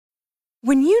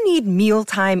When you need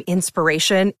mealtime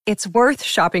inspiration, it's worth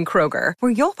shopping Kroger,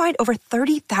 where you'll find over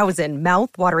 30,000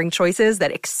 mouth-watering choices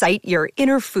that excite your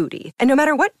inner foodie. And no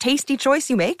matter what tasty choice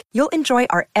you make, you'll enjoy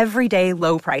our everyday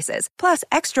low prices, plus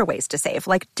extra ways to save,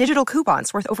 like digital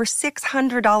coupons worth over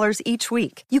 $600 each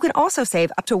week. You can also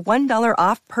save up to $1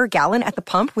 off per gallon at the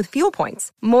pump with fuel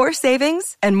points. More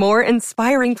savings and more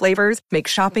inspiring flavors make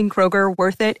shopping Kroger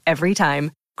worth it every time.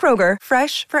 Kroger,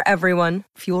 fresh for everyone.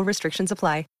 Fuel restrictions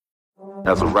apply.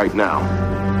 As of right now,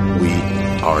 we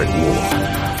are at war.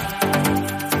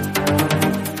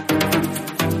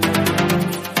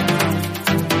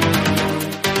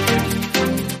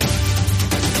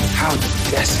 How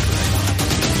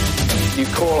desperate you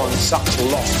call on such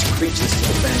lost creatures to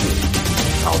defend you.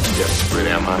 How desperate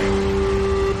am I?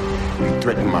 You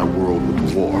threaten my world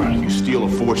with war. You steal a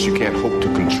force you can't hope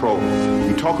to control.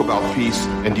 You talk about peace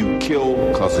and you kill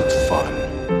because it's fun.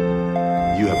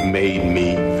 You have made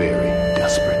me very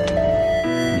desperate.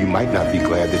 You might not be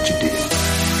glad that you did.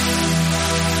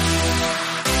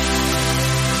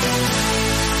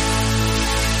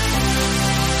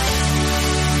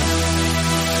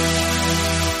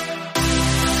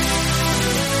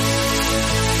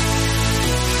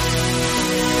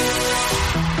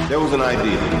 There was an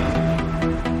idea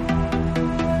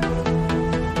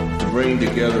to bring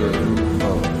together a group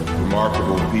of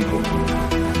remarkable people,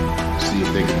 see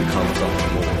if they could become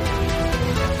something more.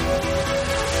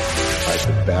 Like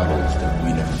the battles that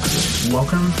we never could.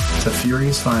 Welcome to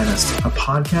Fury's Finest, a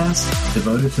podcast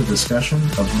devoted to discussion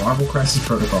of Marvel Crisis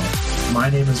Protocol. My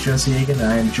name is Jesse Aiken,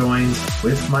 and I am joined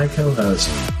with my co-host,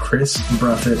 Chris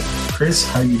Bruffett. Chris,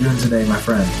 how are you doing today, my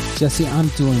friend? Jesse, I'm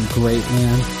doing great,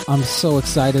 man. I'm so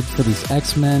excited for these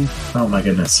X-Men. Oh my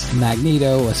goodness.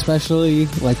 Magneto, especially.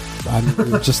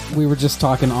 We were just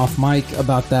talking off mic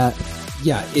about that.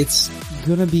 Yeah, it's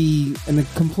gonna be in a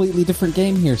completely different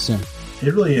game here soon.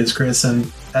 It really is, Chris,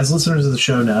 and as listeners of the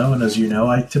show know, and as you know,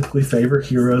 I typically favor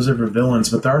heroes over villains,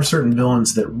 but there are certain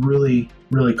villains that really,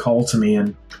 really call to me,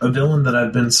 and a villain that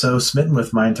I've been so smitten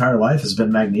with my entire life has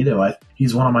been Magneto.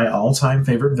 He's one of my all-time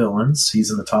favorite villains. He's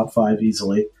in the top 5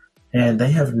 easily, and they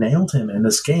have nailed him in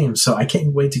this game, so I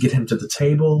can't wait to get him to the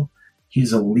table.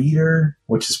 He's a leader,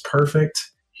 which is perfect.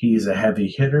 He's a heavy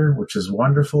hitter, which is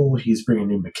wonderful. He's bringing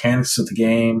new mechanics to the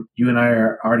game. You and I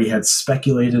already had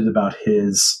speculated about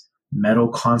his metal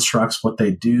constructs, what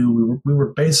they do. We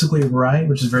were basically right,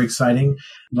 which is very exciting.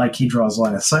 Like, he draws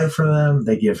line of sight for them.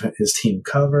 They give his team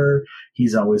cover.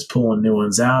 He's always pulling new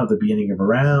ones out at the beginning of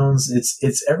rounds.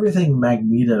 It's everything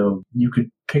Magneto you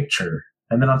could picture.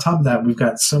 And then on top of that, we've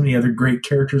got so many other great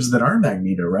characters that aren't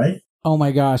Magneto, right? Oh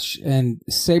my gosh. And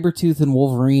Sabretooth and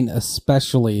Wolverine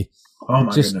especially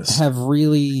goodness, have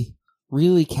really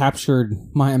captured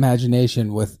my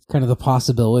imagination with kind of the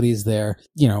possibilities there.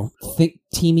 You know,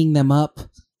 teaming them up,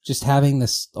 just having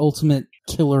this ultimate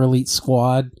killer elite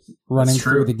squad running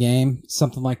through the game,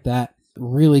 something like that.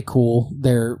 Really cool.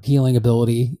 Their healing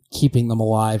ability, keeping them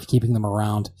alive, keeping them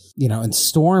around. You know, and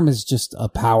Storm is just a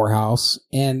powerhouse,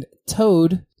 and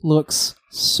Toad looks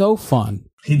so fun.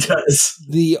 He does.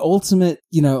 The ultimate,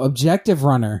 objective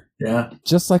runner. Yeah.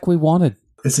 Just like we wanted.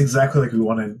 It's exactly like we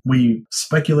wanted. We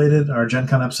speculated in our Gen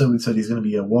Con episode. We said he's going to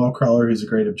be a wall crawler. He's a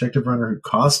great objective runner who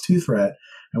costs 2 threat.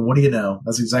 And what do you know?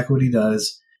 That's exactly what he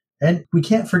does. And we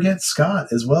can't forget Scott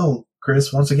as well,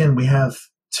 Chris. Once again, we have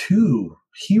 2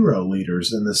 hero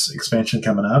leaders in this expansion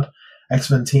coming up.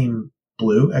 X-Men Team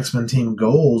Blue, X-Men Team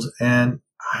Gold. And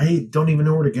I don't even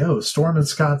know where to go. Storm and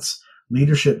Scott's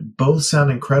leadership both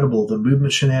sound incredible. The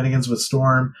movement shenanigans with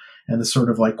Storm and the sort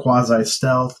of like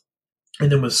quasi-stealth.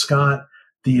 And then with Scott,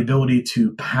 the ability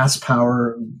to pass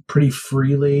power pretty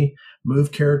freely,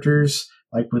 move characters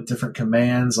like with different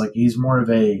commands. Like, he's more of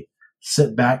a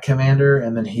sit back commander,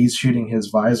 and then he's shooting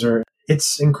his visor.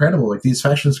 It's incredible. Like, these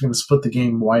factions are going to split the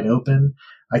game wide open.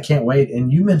 I can't wait.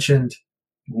 And you mentioned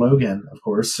Logan, of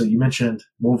course. So you mentioned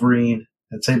Wolverine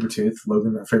and Sabretooth.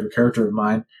 Logan, a favorite character of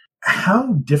mine.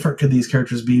 How different could these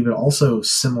characters be, but also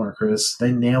similar, Chris?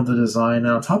 They nailed the design.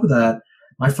 And on top of that,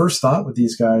 my first thought with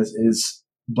these guys is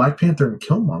Black Panther and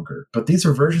Killmonger, but these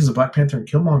are versions of Black Panther and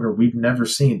Killmonger we've never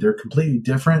seen. They're completely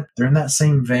different. They're in that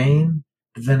same vein,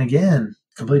 but then again,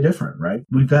 completely different, right?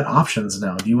 We've got options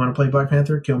now. Do you want to play Black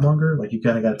Panther, Killmonger? Like, you've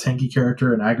kind of got a tanky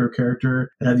character, an aggro character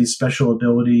that have these special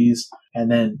abilities, and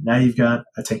then now you've got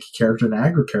a tanky character, an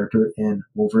aggro character in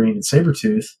Wolverine and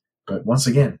Sabretooth, but once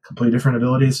again, completely different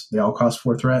abilities. They all cost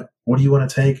 4 threat. What do you want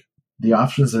to take? The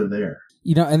options are there.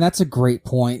 And that's a great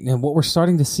point. And what we're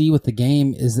starting to see with the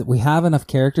game is that we have enough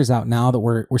characters out now that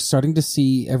we're starting to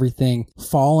see everything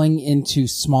falling into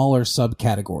smaller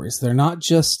subcategories. They're not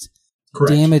just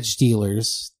damage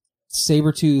dealers.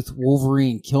 Sabretooth,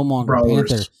 Wolverine, Killmonger,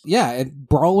 Brawlers. Panther. Yeah, and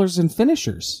brawlers and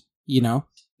finishers, you know.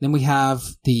 Then we have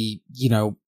the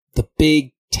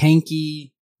big,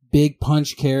 tanky, big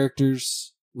punch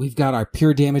characters. We've got our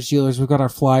pure damage dealers. We've got our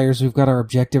flyers. We've got our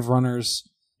objective runners.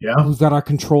 Yeah. We've got our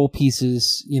control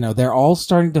pieces. You know, they're all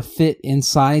starting to fit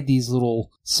inside these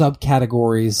little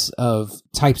subcategories of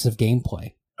types of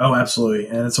gameplay. Oh, absolutely.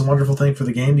 And it's a wonderful thing for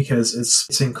the game because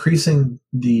it's increasing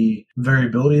the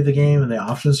variability of the game and the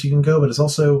options you can go, but it's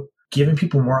also giving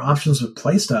people more options with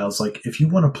play styles. Like, if you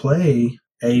want to play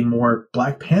a more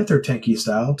Black Panther tanky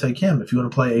style, take him. If you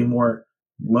want to play a more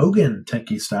Logan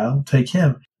tanky style, take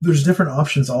him. There's different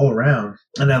options all around.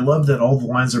 And I love that all the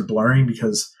lines are blurring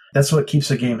because that's what keeps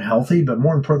a game healthy. But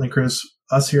more importantly, Chris,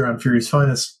 us here on Fury's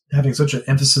Finest having such an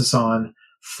emphasis on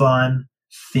fun,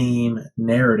 theme,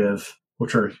 narrative,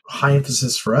 which are high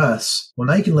emphasis for us. Well,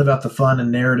 now you can live out the fun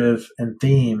and narrative and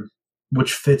theme,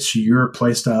 which fits your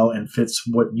playstyle and fits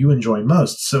what you enjoy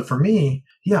most. So for me,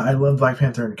 yeah, I love Black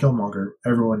Panther and Killmonger.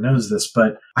 Everyone knows this,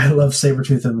 but I love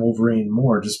Sabretooth and Wolverine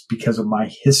more just because of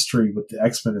my history with the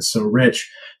X-Men is so rich.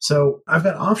 So I've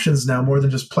got options now more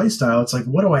than just playstyle. It's like,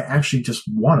 what do I actually just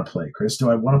want to play, Chris? Do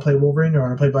I want to play Wolverine or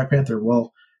want to play Black Panther?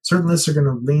 Well, certain lists are going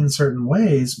to lean certain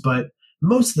ways, but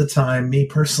most of the time, me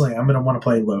personally, I'm going to want to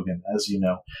play Logan, as you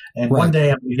know. And one day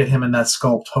I'm going to get him in that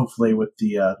sculpt, hopefully with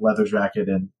the leather jacket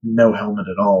and no helmet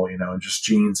at all, you know, and just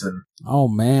jeans and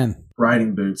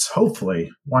riding boots. Hopefully,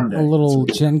 one day. A little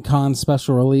Gen Con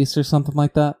special release or something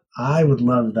like that. I would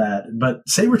love that. But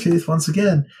Sabretooth, once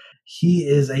again, he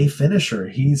is a finisher.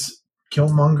 He's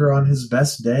Killmonger on his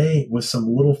best day with some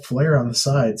little flair on the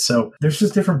side. So there's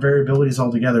just different variabilities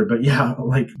altogether. But yeah,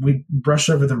 like we brushed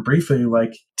over them briefly,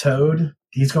 like Toad,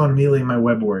 he's going immediately in my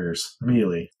Web Warriors.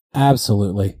 Immediately.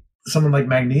 Absolutely. Someone like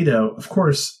Magneto, of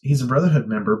course, he's a Brotherhood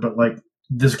member, but like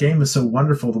this game is so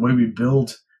wonderful. The way we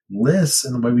build lists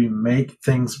and the way we make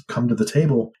things come to the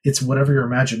table, it's whatever your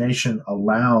imagination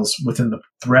allows within the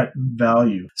threat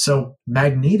value. So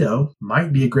Magneto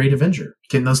might be a great Avenger.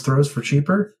 Getting those throws for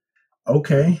cheaper?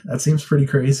 Okay, that seems pretty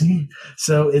crazy.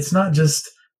 So it's not just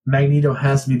Magneto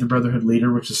has to be the Brotherhood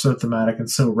leader, which is so thematic and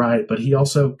so right, but he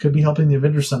also could be helping the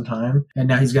Avengers sometime. And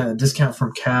now he's got a discount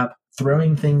from Cap.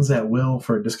 Throwing things at will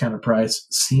for a discounted price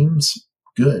seems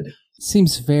good.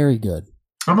 Seems very good.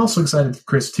 I'm also excited,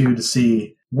 Chris, too, to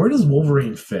see where does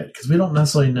Wolverine fit? Because we don't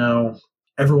necessarily know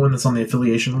everyone that's on the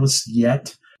affiliation list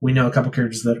yet. We know a couple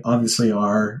characters that obviously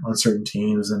are on certain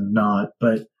teams and not,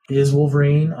 but is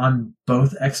Wolverine on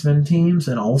both X-Men teams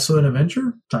and also an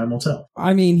Avenger? Time will tell.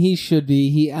 I mean, he should be.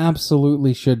 He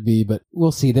absolutely should be, but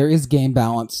we'll see. There is game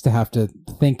balance to have to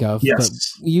think of. Yes.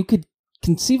 But you could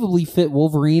conceivably fit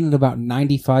Wolverine in about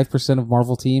 95% of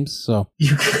Marvel teams, so...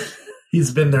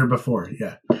 He's been there before,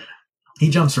 yeah. He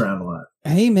jumps around a lot.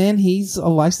 Hey, man, he's a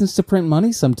license to print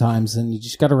money sometimes, and you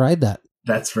just gotta ride that.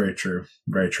 That's very true.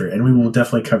 Very true. And we will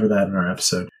definitely cover that in our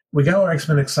episode. We got our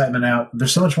X-Men excitement out.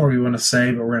 There's so much more we want to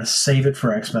say, but we're going to save it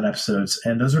for X-Men episodes.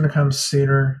 And those are going to come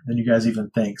sooner than you guys even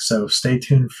think. So stay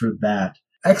tuned for that.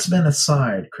 X-Men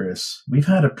aside, Chris, we've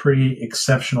had a pretty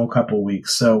exceptional couple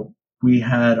weeks. So we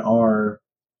had our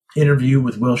interview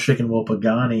with Will Schick and Will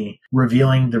Pagani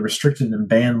revealing the restricted and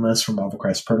banned list from Marvel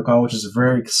Crisis Protocol, which is a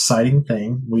very exciting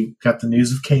thing. We got the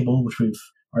news of Cable, which we've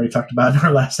already talked about in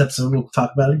our last episode. We'll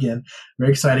talk about it again.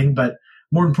 Very exciting. But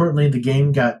more importantly, the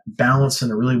game got balanced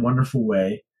in a really wonderful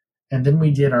way. And then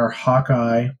we did our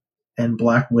Hawkeye and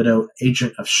Black Widow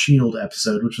Agent of S.H.I.E.L.D.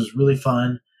 episode, which was really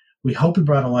fun. We hope we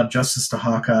brought a lot of justice to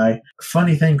Hawkeye.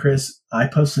 Funny thing, Chris, I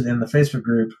posted in the Facebook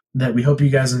group that we hope you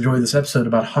guys enjoy this episode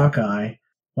about Hawkeye,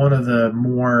 one of the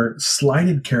more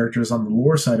slighted characters on the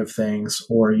lore side of things,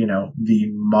 or, you know,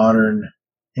 the modern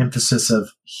emphasis of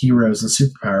heroes and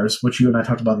superpowers, which you and I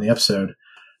talked about in the episode.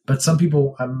 But some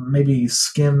people maybe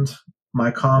skimmed my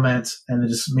comments and then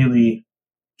just immediately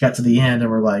got to the end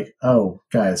and were like, oh,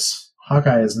 guys,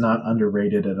 Hawkeye is not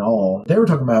underrated at all. They were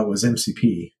talking about was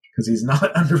MCP, because he's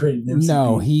not underrated in MCP.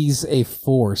 No, he's a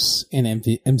force in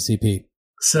MCP.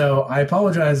 So I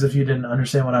apologize if you didn't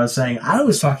understand what I was saying. I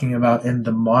was talking about in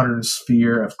the modern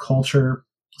sphere of culture,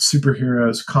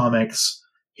 superheroes, comics,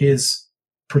 his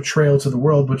portrayal to the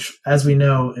world, which, as we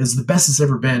know, is the best it's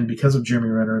ever been because of Jeremy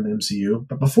Renner in the MCU.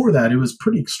 But before that, it was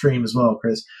pretty extreme as well,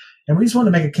 Chris. And we just want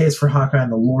to make a case for Hawkeye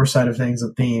on the lore side of things,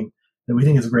 a theme that we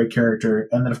think is a great character.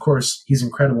 And then, of course, he's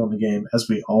incredible in the game, as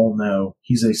we all know.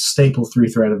 He's a staple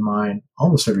 3-threat of mine,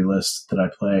 almost every list that I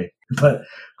play. But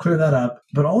clear that up.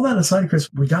 But all that aside, Chris,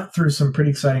 we got through some pretty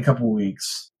exciting couple of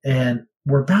weeks. And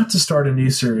we're about to start a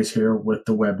new series here with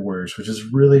the Web Warriors, which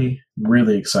is really,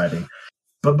 really exciting.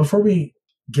 But before we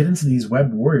get into these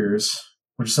Web Warriors,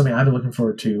 which is something I've been looking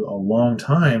forward to a long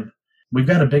time, we've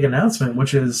got a big announcement,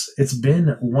 which is it's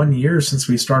been 1 year since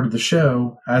we started the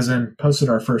show, as in posted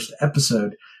our first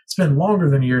episode. It's been longer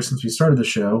than a year since we started the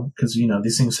show because,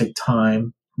 these things take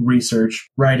time, research,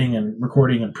 writing and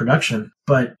recording and production.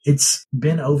 But it's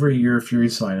been over a year of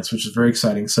Furious Finest, which is very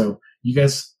exciting. So you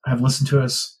guys have listened to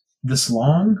us this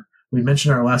long. We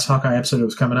mentioned our last Hawkeye episode. It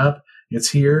was coming up. It's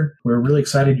here. We're really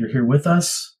excited you're here with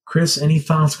us. Chris, any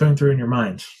thoughts going through in your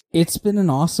mind? It's been an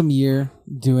awesome year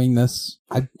doing this.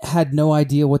 I had no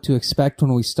idea what to expect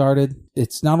when we started.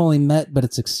 It's not only met, but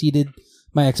it's exceeded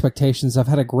my expectations. I've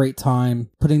had a great time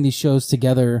putting these shows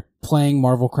together, playing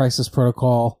Marvel Crisis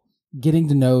Protocol, getting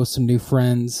to know some new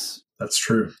friends. That's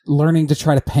true. Learning to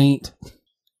try to paint.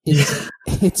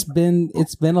 It's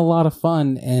been a lot of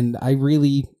fun, and I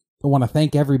really want to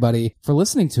thank everybody for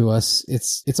listening to us.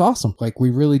 It's awesome. We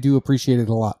really do appreciate it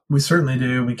a lot. We certainly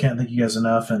do. We can't thank you guys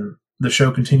enough, and the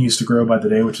show continues to grow by the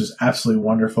day, which is absolutely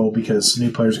wonderful because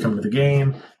new players come to the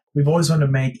game. We've always wanted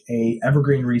to make a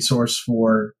evergreen resource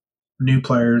for new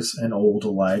players and old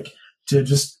alike to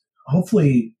just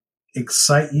hopefully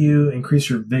excite you, increase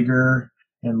your vigor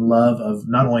and love of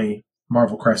not only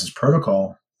Marvel Crisis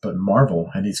Protocol, but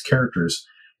Marvel and these characters.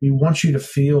 We want you to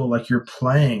feel like you're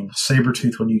playing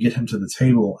Sabretooth when you get him to the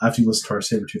table after you listen to our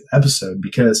Sabretooth episode,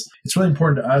 because it's really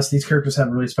important to us. These characters have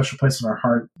a really special place in our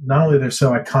heart. Not only they're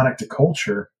so iconic to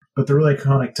culture, but they're really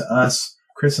iconic to us,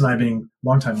 Chris and I being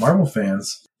longtime Marvel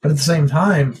fans. But at the same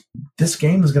time, this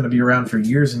game is going to be around for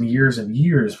years and years and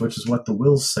years, which is what the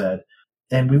Wills said.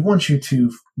 And we want you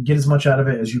to get as much out of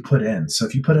it as you put in. So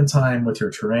if you put in time with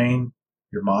your terrain,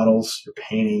 your models, your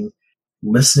painting,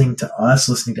 listening to us,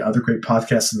 listening to other great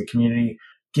podcasts in the community,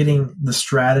 getting the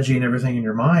strategy and everything in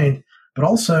your mind, but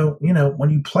also, when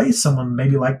you play someone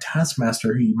maybe like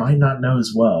Taskmaster, who you might not know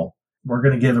as well, we're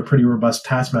going to give a pretty robust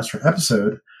Taskmaster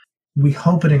episode. We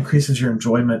hope it increases your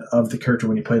enjoyment of the character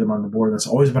when you play them on the board. That's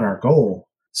always been our goal.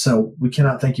 So we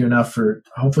cannot thank you enough for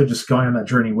hopefully just going on that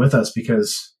journey with us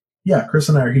because, Chris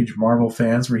and I are huge Marvel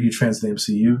fans. We're huge fans of the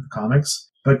MCU, comics.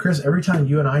 But Chris, every time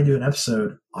you and I do an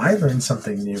episode, I learn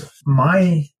something new.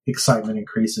 My excitement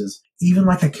increases. Even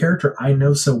like a character I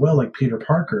know so well, like Peter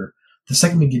Parker. The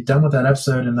second we get done with that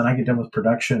episode and then I get done with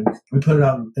production, we put it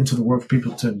out into the world for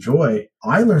people to enjoy.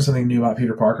 I learn something new about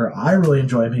Peter Parker. I really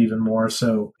enjoy him even more.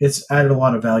 So it's added a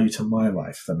lot of value to my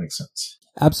life, if that makes sense.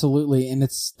 Absolutely. And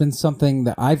it's been something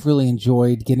that I've really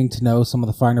enjoyed, getting to know some of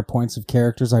the finer points of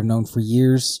characters I've known for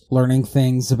years, learning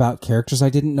things about characters I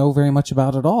didn't know very much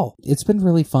about at all. It's been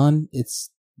really fun. It's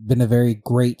been a very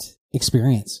great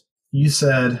experience. You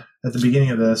said at the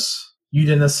beginning of this, you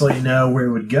didn't necessarily know where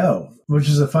it would go, which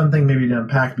is a fun thing maybe to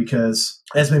unpack because,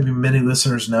 as maybe many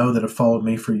listeners know that have followed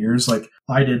me for years, like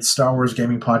I did Star Wars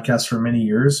gaming podcasts for many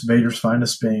years, Vader's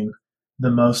Finest being the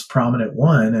most prominent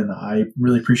one, and I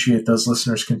really appreciate those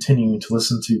listeners continuing to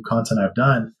listen to content I've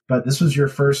done. But this was your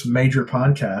first major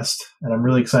podcast, and I'm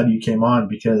really excited you came on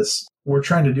because we're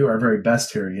trying to do our very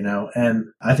best here, and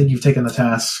I think you've taken the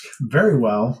task very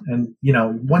well. And,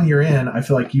 1 year in, I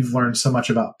feel like you've learned so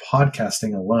much about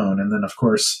podcasting alone. And then, of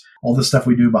course, all the stuff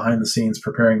we do behind the scenes,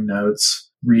 preparing notes,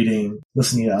 reading,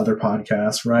 listening to other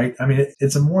podcasts, right? I mean,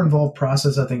 it's a more involved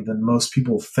process, I think, than most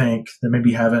people think that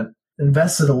maybe haven't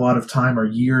invested a lot of time or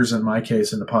years, in my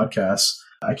case, in the podcast.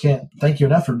 I can't thank you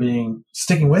enough for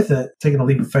sticking with it, taking a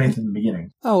leap of faith in the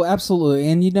beginning. Oh, absolutely.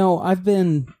 And, I've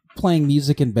been playing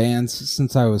music in bands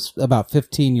since I was about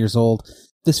 15 years old.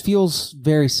 This feels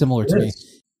very similar to me.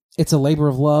 It's a labor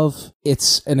of love.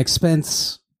 It's an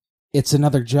expense. It's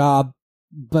another job.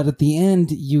 But at the end,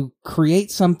 you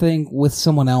create something with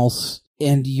someone else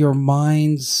and your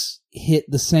minds hit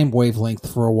the same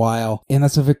wavelength for a while. And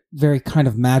that's a very kind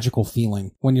of magical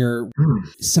feeling when you're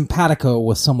simpatico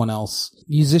with someone else.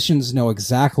 Musicians know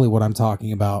exactly what I'm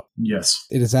talking about. Yes.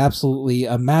 It is absolutely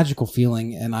a magical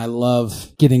feeling, and I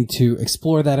love getting to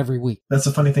explore that every week. That's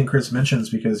a funny thing Chris mentions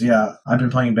because, I've been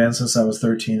playing bands since I was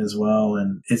 13 as well.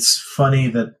 And it's funny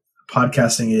that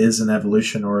podcasting is an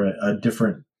evolution or a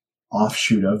different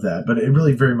offshoot of that, but it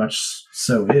really very much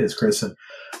so is, Chris. And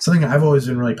something I've always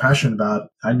been really passionate about,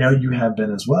 I know you have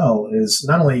been as well, is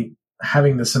not only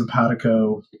having the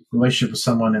simpatico relationship with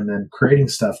someone and then creating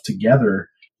stuff together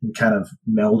and kind of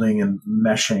melding and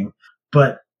meshing,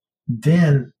 but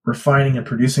then refining and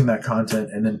producing that content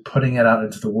and then putting it out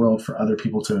into the world for other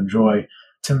people to enjoy.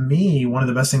 To me, one of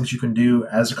the best things you can do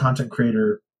as a content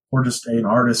creator or just an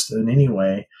artist in any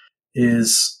way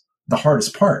is the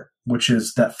hardest part, which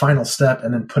is that final step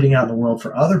and then putting out in the world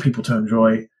for other people to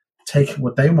enjoy, take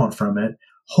what they want from it.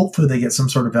 Hopefully they get some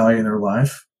sort of value in their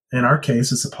life. In our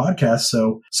case, it's a podcast.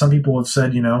 So some people have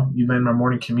said, you've made my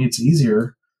morning commutes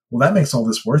easier. well, that makes all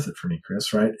this worth it for me,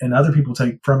 Chris, right? And other people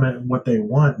take from it what they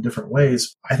want in different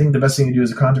ways. I think the best thing you do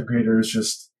as a content creator is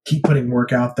just keep putting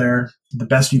work out there, the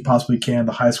best you possibly can,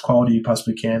 the highest quality you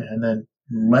possibly can, and then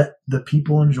let the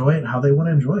people enjoy it how they want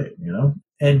to enjoy it, you know?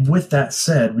 And with that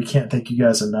said, we can't thank you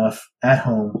guys enough at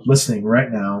home listening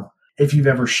right now. If you've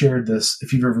ever shared this,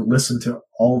 if you've ever listened to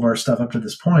all of our stuff up to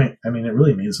this point, I mean, it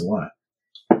really means a lot.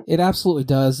 It absolutely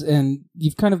does. And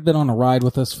you've kind of been on a ride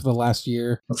with us for the last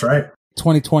year. That's right.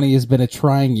 2020 has been a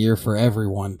trying year for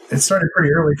everyone. It started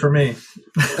pretty early for me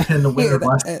in the winter of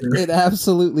last year. It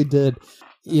absolutely did.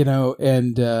 You know,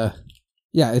 and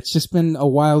yeah, it's just been a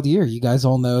wild year. You guys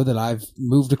all know that I've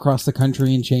moved across the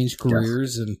country and changed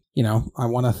careers. Yes. And, you know, I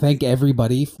want to thank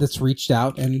everybody that's reached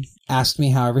out and asked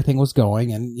me how everything was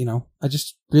going. And, you know, I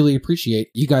just really appreciate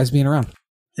you guys being around.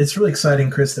 It's really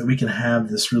exciting, Chris, that we can have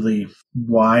this really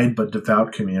wide but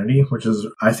devout community, which is,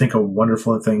 I think, a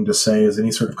wonderful thing to say as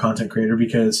any sort of content creator,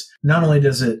 because not only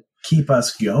does it keep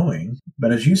us going,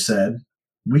 but as you said,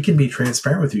 we can be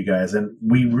transparent with you guys. And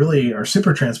we really are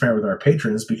super transparent with our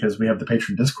patrons because we have the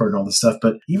patron Discord and all this stuff.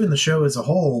 But even the show as a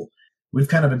whole, we've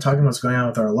kind of been talking what's going on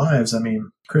with our lives. I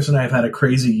mean, Chris and I have had a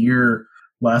crazy year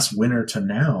last winter to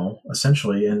now,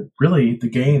 essentially. And really, the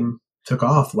game took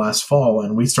off last fall,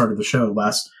 and we started the show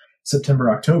last September,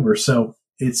 October. So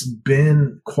it's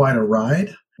been quite a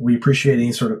ride. We appreciate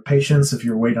any sort of patience if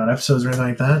you're waiting on episodes or anything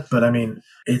like that. But I mean,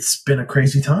 it's been a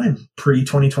crazy time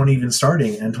pre-2020 even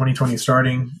starting, and 2020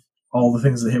 starting, all the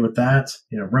things that hit with that,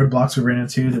 you know, roadblocks we ran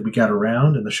into that we got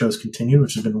around, and the show's continued,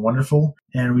 which has been wonderful.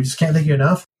 And we just can't thank you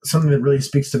enough. Something that really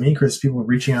speaks to me, Chris, people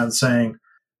reaching out and saying,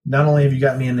 not only have you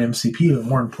got me into MCP, but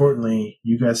more importantly,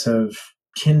 you guys have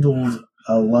kindled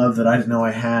a love that I didn't know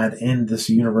I had in this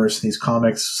universe, these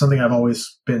comics, something I've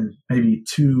always been maybe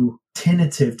too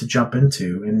tentative to jump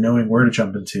into and knowing where to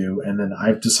jump into. And then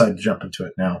I've decided to jump into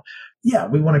it now. Yeah,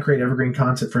 we want to create evergreen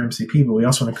content for MCP, but we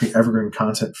also want to create evergreen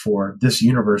content for this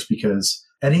universe, because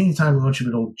at any time we want you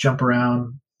to be able to jump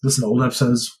around, listen to old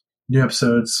episodes, new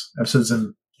episodes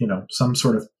in, you know, some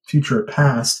sort of future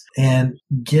past, and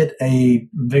get a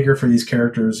vigor for these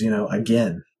characters, you know,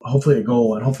 again. Hopefully a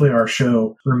goal, and hopefully our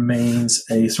show remains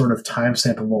a sort of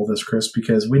timestamp of all this, Chris,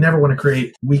 because we never want to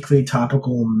create weekly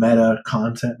topical meta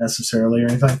content necessarily or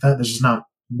anything like that. This is not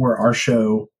where our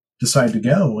show decided to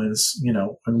go, and you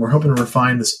know, and we're hoping to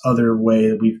refine this other way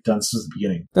that we've done since the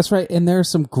beginning. That's right. And there are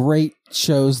some great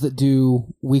shows that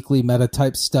do weekly meta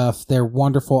type stuff. They're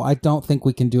wonderful. I don't think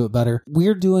we can do it better.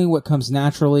 We're doing what comes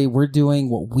naturally. We're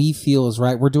doing what we feel is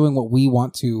right. We're doing what we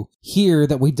want to hear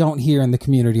that we don't hear in the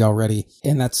community already.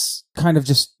 And that's kind of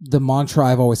just the mantra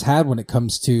I've always had when it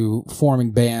comes to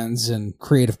forming bands and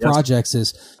creative projects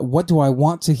is, what do I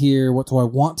want to hear? What do I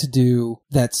want to do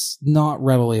that's not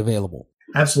readily available?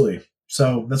 Absolutely.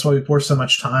 So that's why we pour so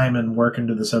much time and work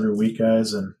into this every week,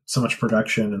 guys, and so much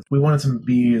production. And we want it to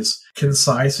be as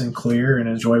concise and clear and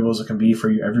enjoyable as it can be for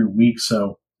you every week.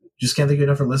 So just can't thank you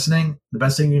enough for listening. The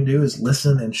best thing you can do is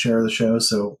listen and share the show.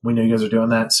 So we know you guys are doing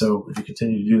that. So if you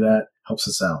continue to do that, helps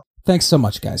us out. Thanks so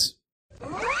much, guys.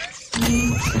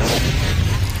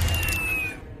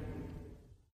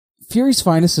 Fury's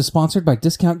Finest is sponsored by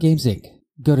Discount Games Inc.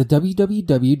 Go to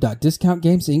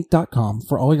www.discountgamesinc.com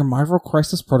for all your Marvel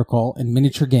Crisis Protocol and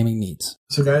miniature gaming needs.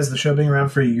 So guys, the show being around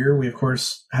for a year, we of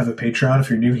course have a Patreon. If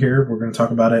you're new here, we're going to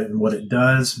talk about it and what it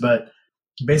does. But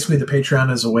basically the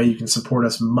Patreon is a way you can support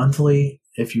us monthly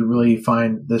if you really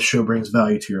find this show brings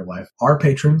value to your life. Our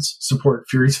patrons support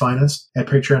Fury's Finest at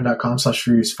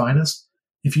patreon.com/Fury's Finest.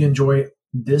 If you enjoy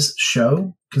this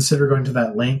show, consider going to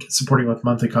that link, supporting with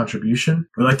monthly contribution.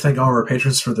 We'd like to thank all of our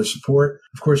patrons for their support.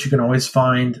 Of course, you can always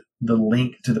find the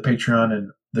link to the Patreon and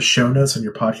the show notes on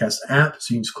your podcast app,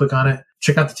 so you can just click on it,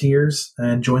 check out the tiers,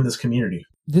 and join this community.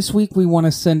 This week, we want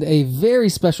to send a very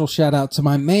special shout out to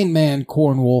my main man,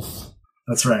 Cornwolf.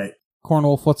 That's right.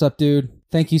 Cornwolf, what's up, dude?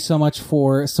 Thank you so much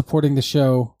for supporting the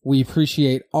show. We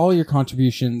appreciate all your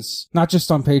contributions, not just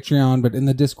on Patreon, but in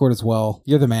the Discord as well.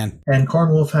 You're the man. And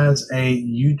Cornwolf has a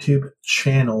YouTube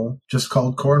channel just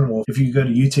called Cornwolf. If you go to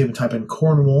YouTube and type in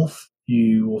Cornwolf,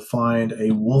 you will find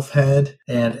a wolf head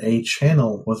and a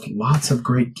channel with lots of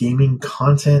great gaming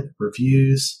content,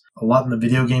 reviews, a lot in the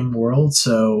video game world.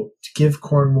 So give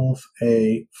Cornwolf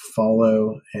a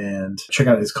follow and check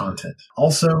out his content.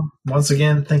 Also, once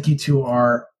again, thank you to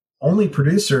our only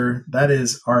producer, that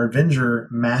is our Avenger,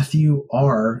 Matthew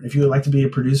R. If you would like to be a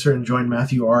producer and join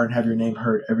Matthew R. and have your name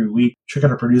heard every week, check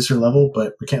out our producer level,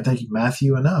 but we can't thank you,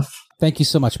 Matthew, enough. Thank you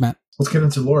so much, Matt. Let's get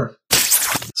into lore.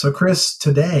 So, Chris,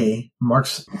 today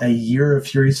marks a year of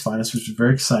Fury's Finest, which is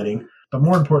very exciting, but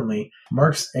more importantly,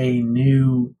 marks a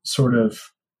new sort of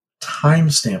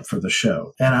timestamp for the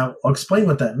show. And I'll explain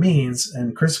what that means,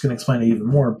 and Chris can explain it even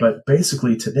more. But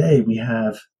basically today we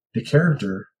have the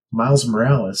character, Miles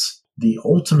Morales, the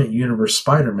Ultimate Universe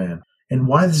Spider-Man. And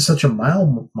why this is such a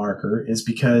mile marker is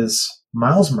because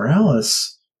Miles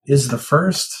Morales is the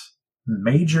first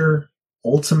major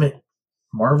Ultimate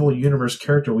Marvel Universe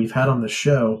character we've had on the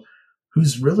show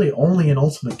who's really only an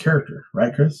Ultimate character,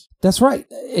 right, Chris? That's right.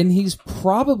 And he's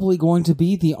probably going to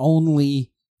be the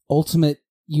only Ultimate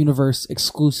Universe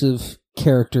exclusive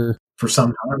character for some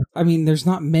time. I mean, there's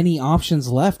not many options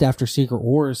left after Secret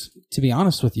Wars, to be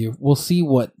honest with you. We'll see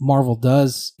what Marvel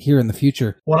does here in the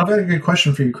future. Well, I've got a good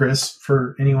question for you, Chris,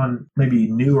 for anyone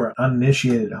maybe new or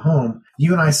uninitiated at home.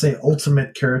 You and I say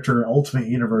Ultimate character, Ultimate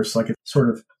Universe, like it's sort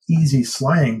of easy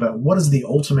slang, but what is the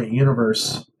Ultimate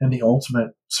Universe and the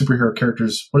Ultimate superhero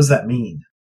characters? What does that mean?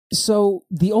 So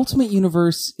the Ultimate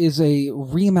Universe is a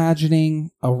reimagining,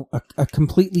 a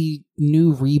completely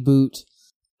new reboot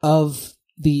of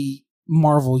the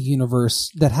Marvel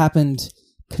Universe that happened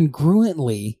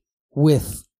congruently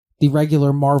with the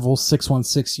regular Marvel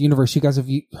 616 universe. You guys have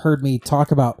heard me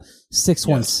talk about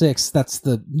 616. Yes. That's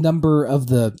the number of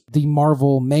the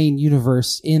Marvel main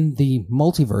universe in the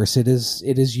multiverse. It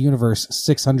is universe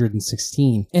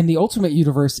 616. And the Ultimate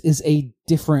Universe is a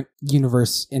different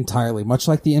universe entirely. Much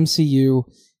like the MCU,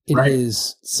 it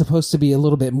is supposed to be a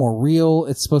little bit more real.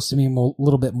 It's supposed to be a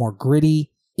little bit more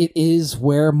gritty. It is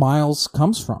where Miles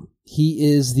comes from. He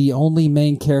is the only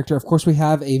main character. Of course, we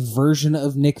have a version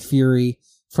of Nick Fury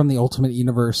from the Ultimate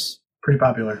Universe. Pretty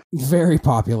popular. Very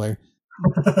popular.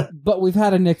 But we've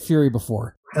had a Nick Fury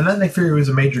before. And that Nick Fury was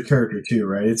a major character too,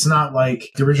 right? It's not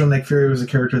like the original Nick Fury was a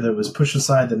character that was pushed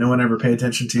aside that no one ever paid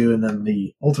attention to, and then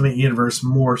the Ultimate Universe,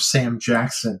 more Sam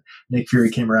Jackson, Nick Fury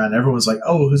came around and everyone was like,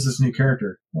 oh, who's this new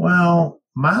character? Well,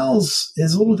 Miles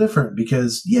is a little different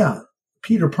because, yeah,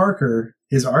 Peter Parker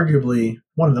is arguably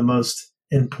one of the most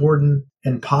important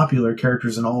and popular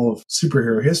characters in all of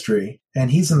superhero history,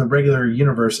 and he's in the regular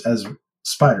universe as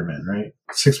Spider-Man, right?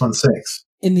 616.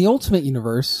 In the Ultimate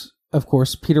Universe, of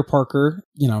course, Peter Parker,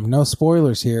 no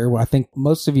spoilers here. Well, I think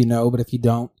most of you know, but if you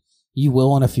don't, you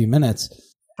will in a few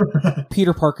minutes.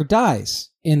 Peter Parker dies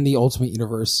in the Ultimate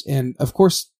Universe, and of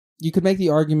course, you could make the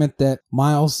argument that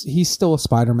Miles, he's still a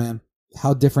Spider-Man.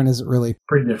 How different is it really?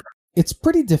 Pretty different. It's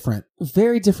pretty different,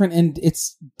 very different, and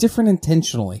it's different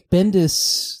intentionally.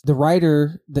 Bendis, the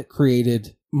writer that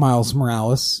created Miles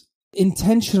Morales,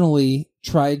 intentionally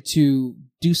tried to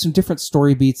do some different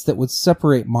story beats that would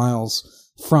separate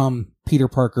Miles from Peter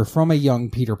Parker, from a young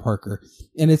Peter Parker.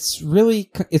 And it's really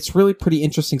pretty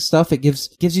interesting stuff. It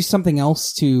gives you something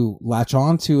else to latch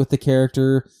on to with the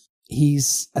character.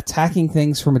 He's attacking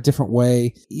things from a different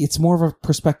way. It's more of a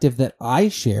perspective that I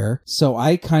share, so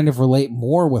I kind of relate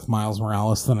more with Miles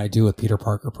Morales than I do with Peter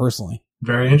Parker personally.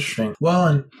 Very interesting. Well,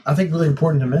 and I think really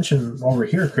important to mention while we're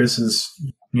here, Chris, is,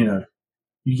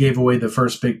 you gave away the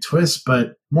first big twist,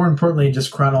 but more importantly,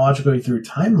 just chronologically through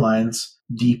timelines,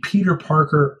 the Peter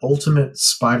Parker Ultimate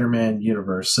Spider-Man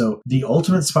universe. So the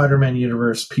Ultimate Spider-Man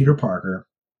universe, Peter Parker,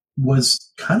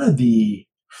 was kind of the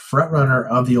frontrunner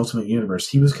of the Ultimate Universe.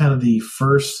 He was kind of the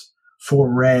first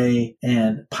foray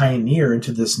and pioneer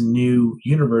into this new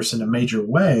universe in a major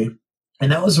way.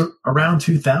 And that was around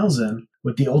 2000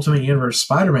 with the Ultimate Universe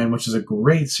Spider-Man, which is a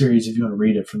great series if you want to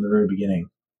read it from the very beginning.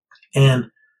 And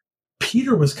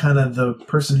Peter was kind of the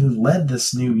person who led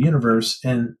this new universe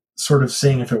and sort of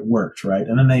seeing if it worked, right?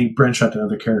 And then they branched out to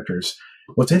other characters.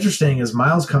 What's interesting is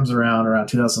Miles comes around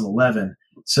 2011.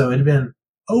 So it had been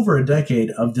over a decade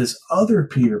of this other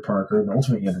Peter Parker in the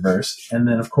Ultimate Universe. And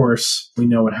then, of course, we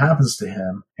know what happens to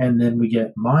him. And then we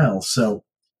get Miles. So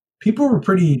people were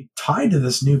pretty tied to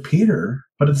this new Peter.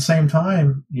 But at the same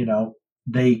time,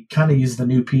 they kind of use the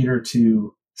new Peter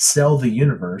to sell the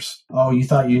universe. Oh, you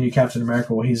thought you knew Captain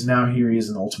America? Well, he's now here. He is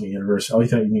in the Ultimate Universe. Oh, you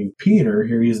thought you knew Peter?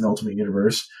 Here he is in the Ultimate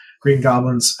Universe. Green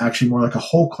Goblin's actually more like a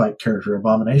Hulk-like character,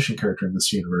 Abomination character in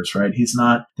this universe, right? He's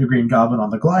not the Green Goblin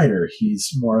on the glider. He's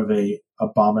more of a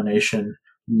Abomination,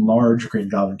 large Green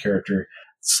Goblin character.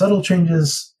 Subtle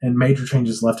changes and major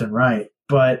changes left and right,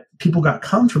 but people got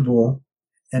comfortable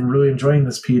and really enjoying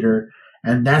this Peter,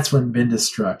 and that's when Bendis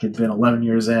struck. It'd been 11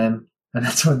 years in, and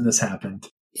that's when this happened.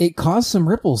 It caused some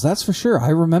ripples, that's for sure. I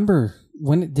remember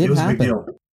when it did happen. It was a big deal.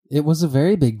 It was a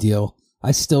very big deal.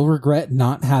 I still regret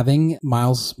not having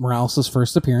Miles Morales'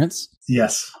 first appearance.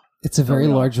 Yes. It's a very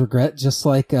large regret, just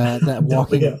like that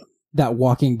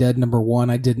Walking Dead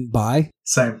 #1 I didn't buy.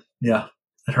 Same. Yeah.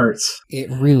 It hurts. It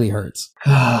really hurts.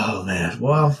 Oh, man.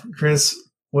 Well, Chris,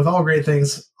 with all great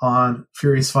things on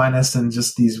Fury's Finest and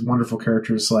just these wonderful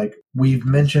characters, like we've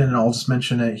mentioned, and I'll just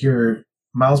mention it here,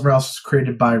 Miles Morales was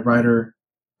created by writer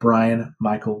Brian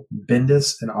Michael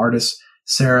Bendis and artist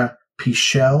Sarah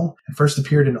Pichel, and first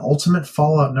appeared in Ultimate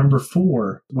Fallout number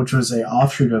 4, which was an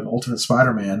offshoot of Ultimate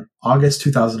Spider-Man, August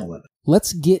 2011.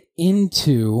 Let's get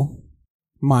into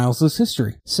Miles'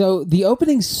 history. So the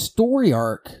opening story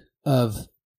arc of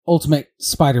Ultimate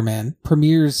Spider-Man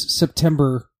premieres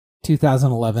September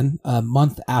 2011, a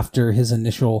month after his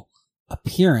initial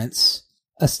appearance,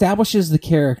 establishes the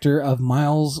character of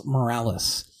Miles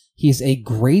Morales. He is a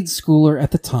grade schooler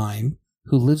at the time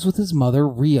who lives with his mother,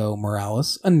 Rio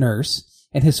Morales, a nurse,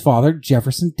 and his father,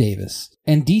 Jefferson Davis,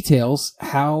 and details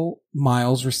how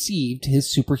Miles received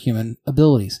his superhuman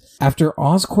abilities. After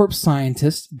Oscorp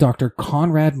scientist Dr.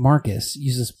 Conrad Marcus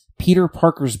uses Peter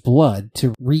Parker's blood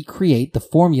to recreate the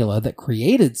formula that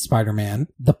created Spider-Man,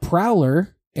 the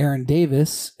Prowler, Aaron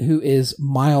Davis, who is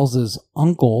Miles's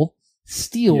uncle,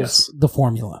 steals the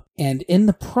formula. And in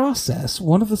the process,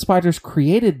 one of the spiders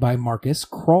created by Marcus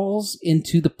crawls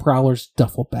into the Prowler's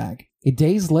duffel bag.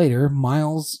 Days later,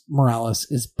 Miles Morales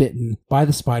is bitten by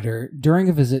the spider during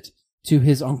a visit to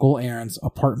his Uncle Aaron's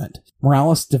apartment.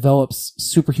 Morales develops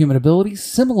superhuman abilities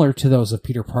similar to those of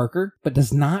Peter Parker, but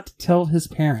does not tell his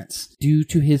parents due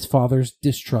to his father's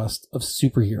distrust of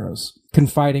superheroes,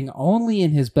 confiding only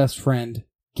in his best friend,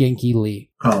 Genki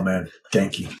Lee. Oh man,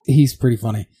 Genki. He's pretty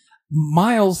funny.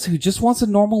 Miles, who just wants a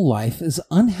normal life, is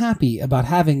unhappy about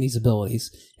having these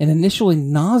abilities and initially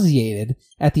nauseated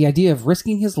at the idea of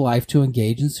risking his life to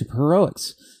engage in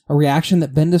superheroics, a reaction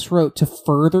that Bendis wrote to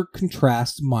further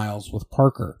contrast Miles with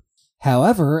Parker.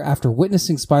 However, after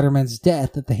witnessing Spider-Man's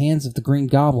death at the hands of the Green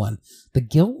Goblin, the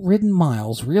guilt-ridden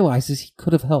Miles realizes he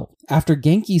could have helped. After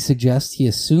Genki suggests he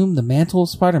assume the mantle of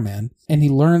Spider-Man, and he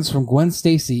learns from Gwen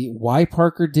Stacy why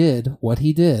Parker did what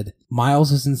he did,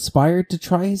 Miles is inspired to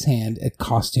try his hand at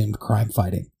costumed crime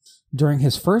fighting. During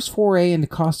his first foray into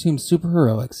costume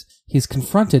superheroics, he is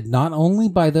confronted not only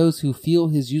by those who feel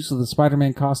his use of the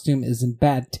Spider-Man costume is in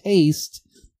bad taste,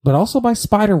 but also by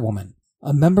Spider-Woman,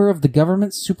 a member of the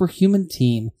government's superhuman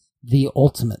team, the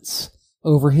Ultimates,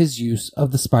 over his use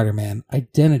of the Spider-Man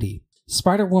identity.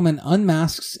 Spider-Woman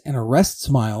unmasks and arrests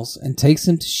Miles and takes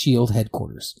him to S.H.I.E.L.D.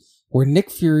 headquarters, where Nick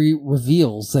Fury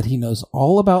reveals that he knows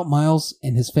all about Miles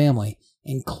and his family,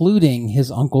 including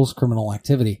his uncle's criminal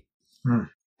activity.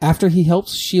 After he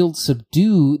helps S.H.I.E.L.D.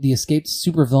 subdue the escaped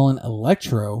supervillain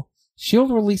Electro,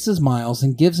 S.H.I.E.L.D. releases Miles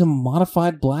and gives him a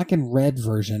modified black and red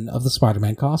version of the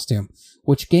Spider-Man costume,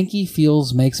 which Genki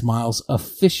feels makes Miles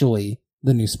officially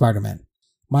the new Spider-Man.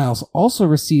 Miles also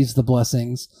receives the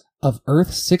blessings of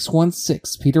Earth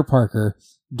 616 Peter Parker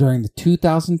during the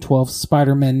 2012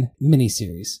 Spider-Man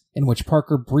miniseries, in which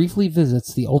Parker briefly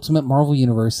visits the Ultimate Marvel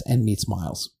Universe and meets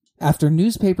Miles. After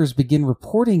newspapers begin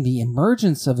reporting the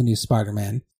emergence of a new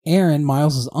Spider-Man, Aaron,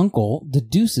 Miles' uncle,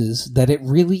 deduces that it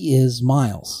really is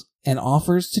Miles, and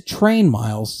offers to train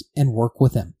Miles and work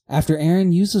with him. After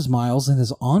Aaron uses Miles in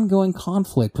his ongoing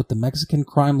conflict with the Mexican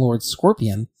crime lord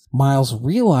Scorpion, Miles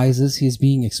realizes he is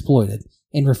being exploited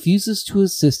and refuses to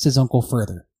assist his uncle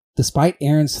further, despite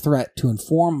Aaron's threat to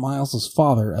inform Miles'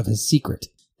 father of his secret.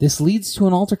 This leads to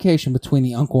an altercation between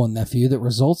the uncle and nephew that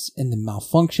results in the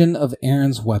malfunction of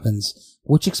Aaron's weapons,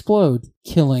 which explode,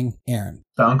 killing Aaron.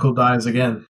 The uncle dies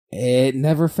again. It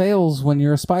never fails when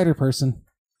you're a spider person.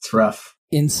 It's rough.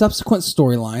 In subsequent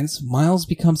storylines, Miles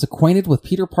becomes acquainted with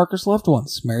Peter Parker's loved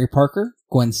ones, Mary Parker,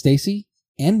 Gwen Stacy,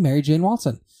 and Mary Jane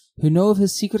Watson, who know of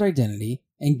his secret identity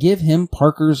and give him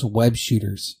Parker's web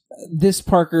shooters. This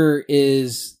Parker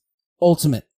is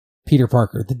Ultimate Peter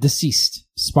Parker, the deceased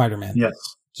Spider-Man. Yes.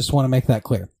 Just want to make that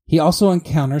clear. He also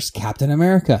encounters Captain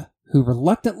America, who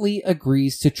reluctantly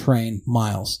agrees to train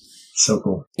Miles. So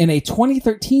cool. In a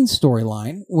 2013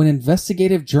 storyline, when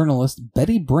investigative journalist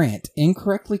Betty Brant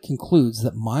incorrectly concludes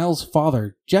that Miles'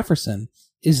 father, Jefferson,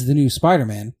 is the new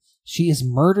Spider-Man, she is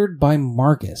murdered by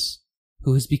Marcus,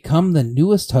 who has become the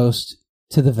newest host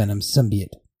to the Venom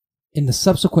symbiote. In the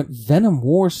subsequent Venom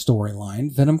War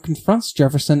storyline, Venom confronts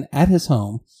Jefferson at his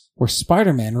home, where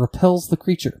Spider-Man repels the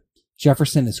creature.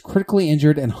 Jefferson is critically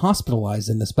injured and hospitalized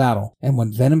in this battle, and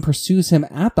when Venom pursues him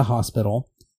at the hospital,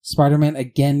 Spider-Man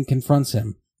again confronts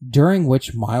him, during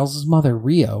which Miles' mother,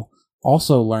 Rio,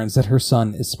 also learns that her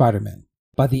son is Spider-Man.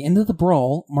 By the end of the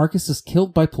brawl, Marcus is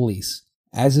killed by police,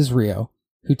 as is Rio,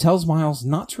 who tells Miles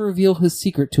not to reveal his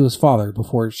secret to his father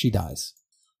before she dies.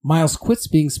 Miles quits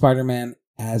being Spider-Man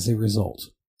as a result.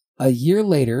 A year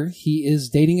later, he is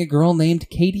dating a girl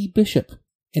named Katie Bishop,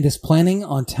 and is planning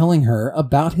on telling her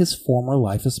about his former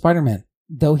life as Spider-Man.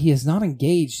 Though he is not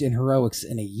engaged in heroics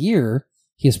in a year,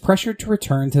 he is pressured to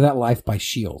return to that life by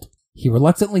S.H.I.E.L.D. He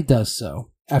reluctantly does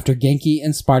so, after Genki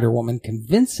and Spider-Woman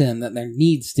convince him that there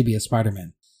needs to be a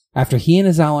Spider-Man. After he and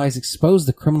his allies expose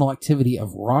the criminal activity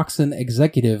of Roxxon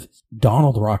executive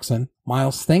Donald Roxxon,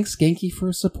 Miles thanks Genki for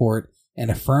his support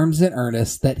and affirms in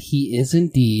earnest that he is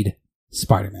indeed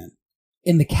Spider-Man.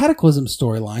 In the Cataclysm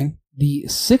storyline, the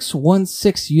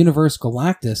 616 universe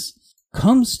Galactus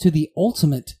comes to the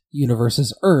Ultimate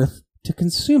Universe's Earth to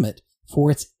consume it for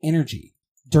its energy.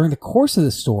 During the course of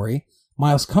this story,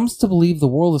 Miles comes to believe the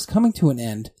world is coming to an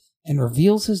end and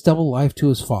reveals his double life to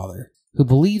his father, who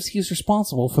believes he is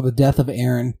responsible for the death of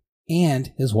Aaron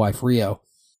and his wife Rio.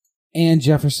 And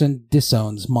Jefferson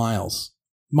disowns Miles.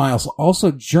 Miles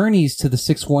also journeys to the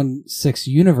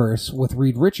 616 universe with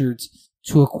Reed Richards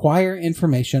to acquire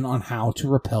information on how to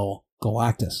repel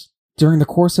Galactus. During the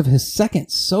course of his second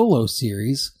solo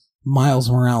series, Miles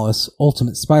Morales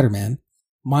Ultimate Spider-Man,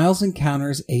 Miles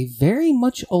encounters a very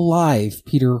much alive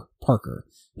Peter Parker,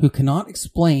 who cannot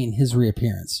explain his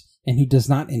reappearance, and who does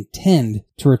not intend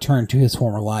to return to his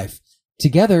former life.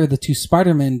 Together, the two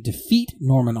Spider-Men defeat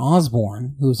Norman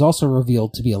Osborn, who is also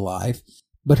revealed to be alive,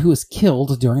 but who is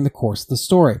killed during the course of the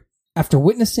story. After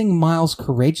witnessing Miles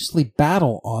courageously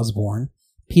battle Osborn,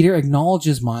 Peter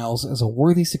acknowledges Miles as a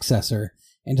worthy successor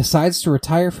and decides to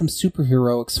retire from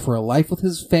superheroics for a life with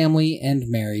his family and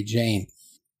Mary Jane.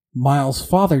 Miles'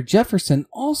 father, Jefferson,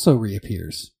 also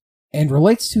reappears and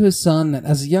relates to his son that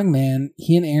as a young man,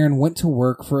 he and Aaron went to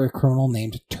work for a criminal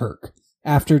named Turk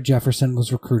after Jefferson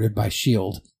was recruited by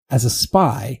S.H.I.E.L.D. as a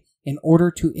spy in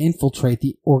order to infiltrate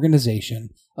the organization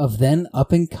of then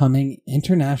up-and-coming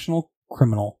international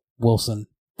criminal Wilson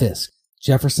Fisk.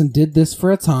 Jefferson did this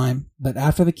for a time, but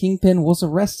after the Kingpin was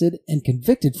arrested and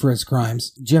convicted for his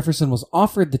crimes, Jefferson was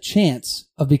offered the chance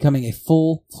of becoming a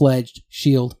full-fledged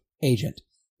S.H.I.E.L.D. agent,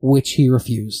 which he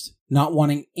refused, not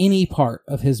wanting any part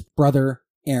of his brother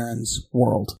Aaron's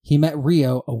world. He met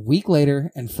Rio a week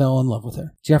later and fell in love with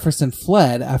her. Jefferson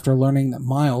fled after learning that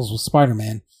Miles was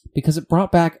Spider-Man because it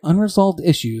brought back unresolved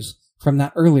issues from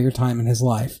that earlier time in his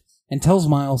life, and tells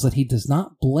Miles that he does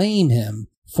not blame him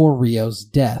for Rio's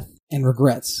death and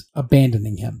regrets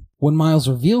abandoning him. When Miles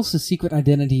reveals his secret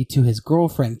identity to his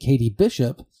girlfriend Katie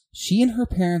Bishop, she and her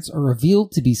parents are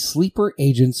revealed to be sleeper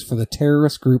agents for the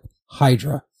terrorist group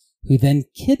Hydra, who then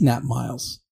kidnap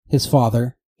Miles, his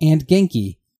father, and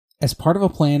Genki as part of a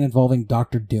plan involving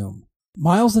Dr. Doom.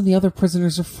 Miles and the other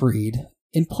prisoners are freed,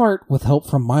 in part with help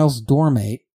from Miles'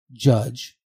 doormate,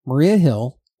 Judge, Maria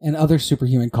Hill, and other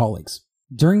superhuman colleagues.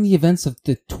 During the events of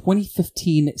the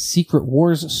 2015 Secret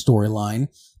Wars storyline,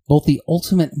 both the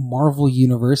Ultimate Marvel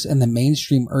Universe and the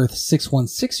mainstream Earth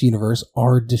 616 universe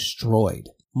are destroyed.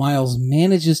 Miles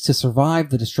manages to survive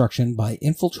the destruction by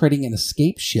infiltrating an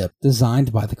escape ship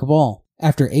designed by the Cabal.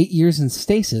 After 8 years in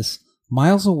stasis,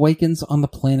 Miles awakens on the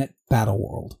planet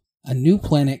Battleworld, a new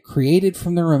planet created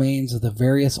from the remains of the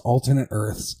various alternate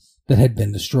Earths that had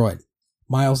been destroyed.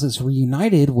 Miles is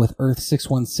reunited with Earth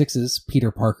 616's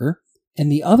Peter Parker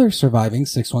and the other surviving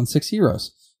 616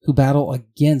 heroes who battle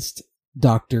against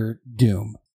Dr.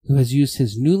 Doom, who has used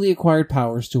his newly acquired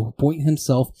powers to appoint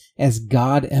himself as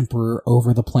God Emperor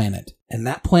over the planet. And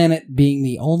that planet, being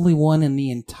the only one in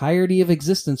the entirety of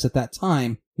existence at that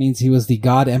time, means he was the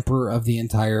God Emperor of the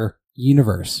entire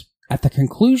universe. At the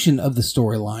conclusion of the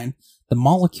storyline, the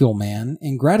Molecule Man,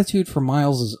 in gratitude for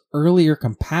Miles' earlier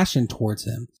compassion towards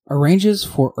him, arranges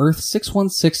for Earth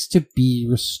 616 to be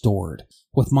restored,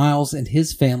 with Miles and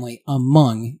his family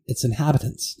among its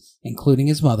inhabitants, including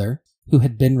his mother, who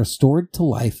had been restored to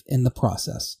life in the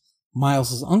process.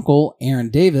 Miles' uncle, Aaron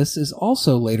Davis, is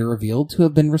also later revealed to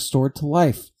have been restored to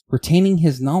life, retaining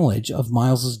his knowledge of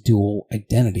Miles' dual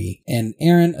identity, and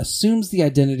Aaron assumes the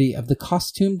identity of the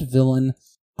costumed villain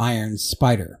Iron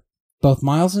Spider. Both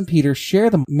Miles and Peter share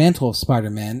the mantle of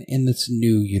Spider-Man in this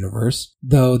new universe,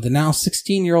 though the now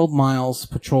 16-year-old Miles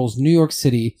patrols New York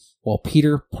City while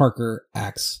Peter Parker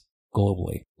acts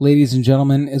globally. Ladies and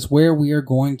gentlemen, is where we are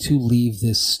going to leave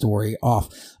this story off.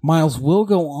 Miles will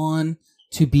go on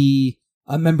to be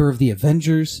a member of the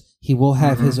Avengers. He will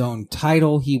have his own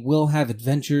title. He will have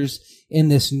adventures in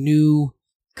this new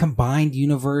combined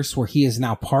universe where he is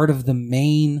now part of the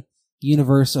main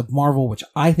universe of Marvel, which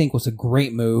I think was a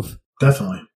great move.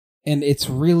 Definitely. And it's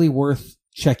really worth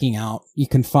checking out. You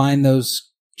can find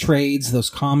those trades, those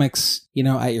comics,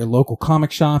 at your local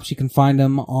comic shops. You can find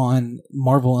them on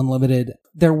Marvel Unlimited.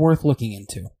 They're worth looking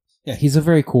into. Yeah, he's a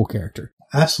very cool character.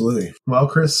 Absolutely. Well,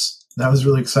 Chris, that was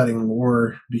really exciting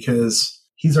lore because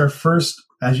he's our first,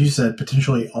 as you said,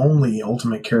 potentially only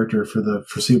Ultimate character for the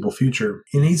foreseeable future.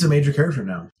 And he's a major character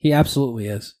now. He absolutely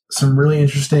is. Some really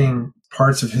interesting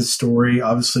parts of his story,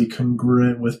 obviously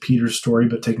congruent with Peter's story,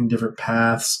 but taking different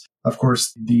paths. Of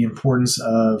course, the importance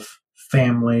of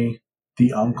family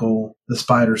the uncle, the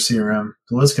spider serum.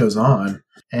 The list goes on.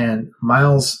 And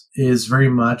Miles is very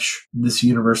much this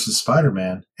universe's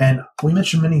Spider-Man. And we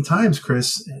mentioned many times,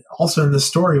 Chris, also in this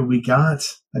story, we got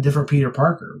a different Peter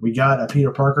Parker. We got a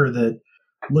Peter Parker that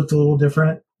looked a little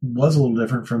different, was a little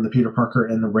different from the Peter Parker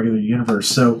in the regular universe.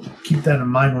 So keep that in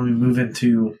mind when we move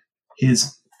into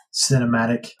his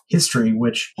cinematic history,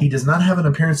 which he does not have an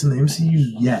appearance in the MCU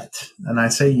yet. And I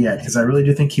say yet because I really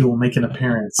do think he will make an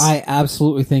appearance. I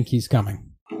absolutely think he's coming.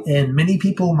 And many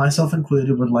people, myself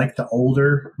included, would like the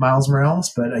older Miles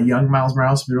Morales, but a young Miles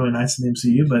Morales would be really nice in the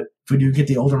MCU. But if we do get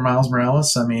the older Miles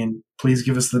Morales, I mean, please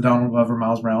give us the Donald Glover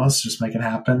Miles Morales. Just make it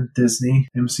happen. Disney,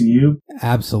 MCU.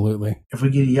 Absolutely. If we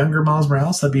get a younger Miles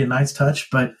Morales, that'd be a nice touch.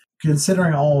 But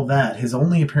considering all of that, his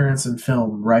only appearance in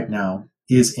film right now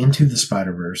is Into the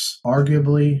Spider-Verse.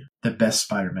 Arguably the best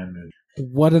Spider-Man movie.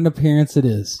 What an appearance it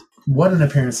is. What an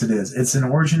appearance it is. It's an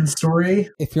origin story.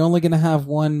 If you're only going to have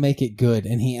one, make it good.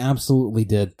 And he absolutely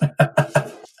did.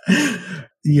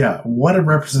 Yeah, what a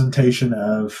representation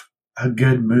of a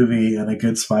good movie and a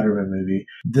good Spider-Man movie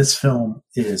this film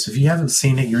is. If you haven't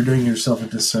seen it, you're doing yourself a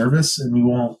disservice, and we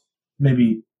won't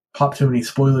maybe pop too many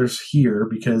spoilers here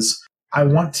because I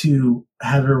want to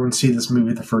have everyone see this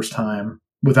movie the first time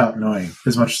without knowing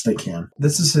as much as they can.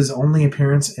 This is his only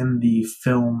appearance in the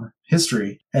film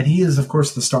history, and he is, of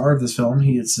course, the star of this film.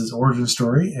 It's his origin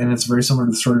story, and it's very similar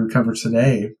to the story we covered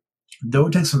today. Though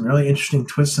it takes some really interesting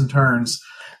twists and turns,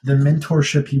 the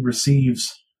mentorship he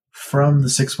receives from the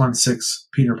 616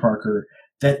 Peter Parker,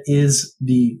 that is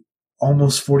the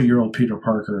almost 40-year-old Peter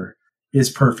Parker,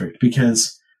 is perfect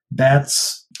because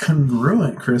that's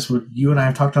congruent, Chris, with you and I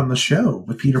have talked on the show,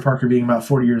 with Peter Parker being about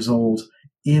 40 years old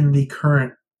in the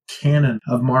current canon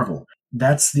of Marvel.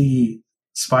 That's the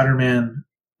Spider-Man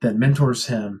that mentors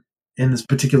him in this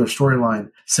particular storyline.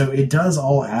 So it does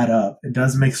all add up. It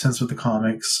does make sense with the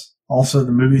comics. Also,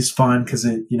 the movie's fun because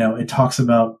it talks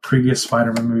about previous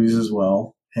Spider-Man movies as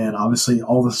well. And obviously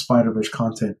all the Spider-Verse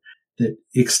content that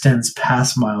extends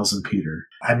past Miles and Peter.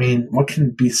 I mean, what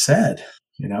can be said,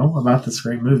 about this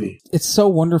great movie? It's so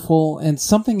wonderful, and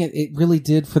something it really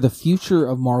did for the future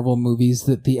of Marvel movies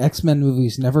that the X-Men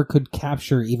movies never could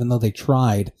capture, even though they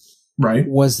tried. Right.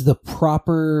 Was the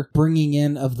proper bringing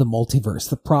in of the multiverse,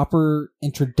 the proper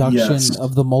introduction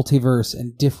of the multiverse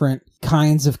and different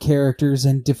kinds of characters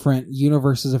and different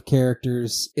universes of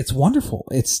characters. It's wonderful.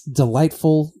 It's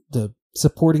delightful. The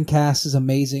supporting cast is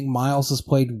amazing. Miles is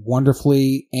played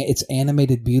wonderfully. It's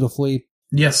animated beautifully.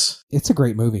 Yes. It's a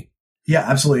great movie. Yeah,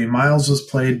 absolutely. Miles was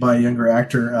played by a younger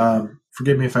actor.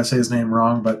 Forgive me if I say his name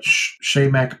wrong, but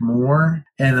Shamak Moore.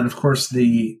 And then, of course,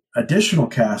 the additional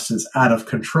cast is out of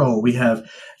control. We have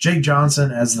Jake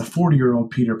Johnson as the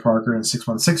 40-year-old Peter Parker in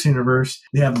 616 universe.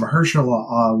 We have Mahershala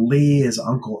Ali as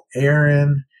Uncle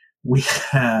Aaron. We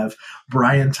have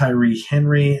Brian Tyree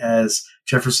Henry as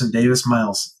Jefferson Davis,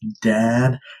 Miles'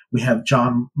 dad. We have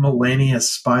John Mulaney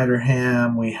as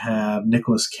Spider-Ham. We have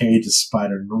Nicolas Cage as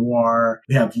Spider-Noir.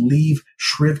 We have Liev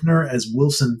Schreiber as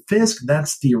Wilson Fisk.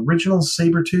 That's the original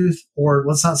Sabretooth, or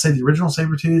let's not say the original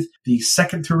Sabretooth, the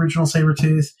second to original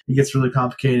Sabretooth. It gets really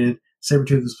complicated.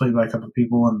 Sabretooth is played by a couple of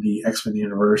people in the X-Men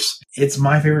universe. It's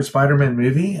my favorite Spider-Man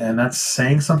movie, and that's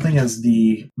saying something as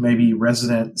the maybe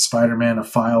resident Spider-Man a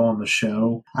file on the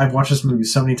show. I've watched this movie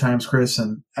so many times, Chris,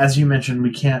 and as you mentioned,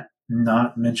 we can't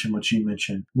not mention what you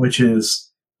mentioned, which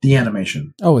is the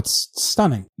animation. Oh, it's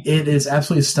stunning. It is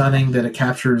absolutely stunning that it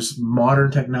captures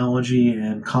modern technology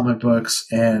and comic books,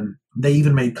 and they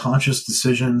even made conscious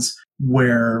decisions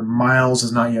where Miles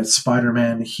is not yet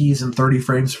Spider-Man. He's in 30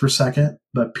 frames per second,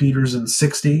 but Peter's in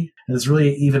 60. And it's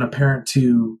really even apparent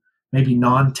to maybe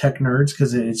non-tech nerds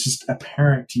because it's just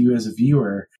apparent to you as a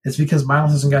viewer. It's because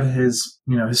Miles hasn't got his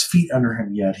feet under him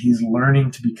yet. He's learning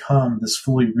to become this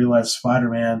fully realized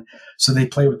Spider-Man. So they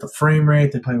play with the frame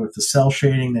rate, they play with the cell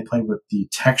shading, they play with the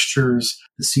textures,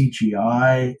 the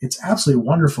CGI. It's absolutely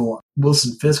wonderful.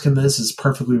 Wilson Fisk in this is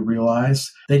perfectly realized.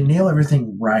 They nail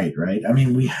everything right? I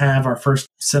mean, we have our first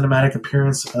cinematic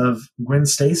appearance of Gwen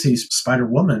Stacy's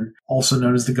Spider-Woman, also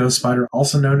known as the Ghost Spider,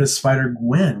 also known as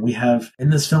Spider-Gwen. We have, in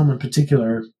this film in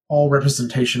particular, all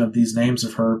representation of these names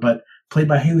of her, but played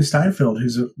by Haley Steinfeld,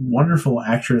 who's a wonderful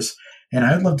actress. And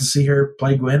I would love to see her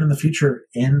play Gwen in the future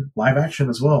in live action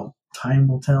as well. Time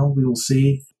will tell. We will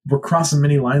see. We're crossing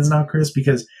many lines now, Chris,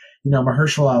 because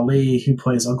Mahershala Ali, who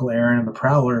plays Uncle Aaron in The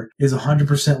Prowler, is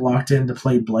 100% locked in to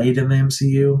play Blade in the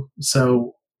MCU.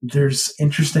 So there's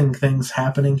interesting things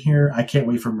happening here. I can't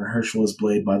wait for Mahershala's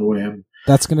Blade, by the way.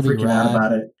 That's going to be freaking rad. out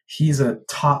about it. He's a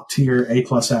top-tier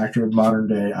A-plus actor of modern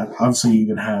day. Obviously, he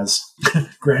even has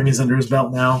Grammys under his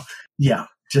belt now. Yeah,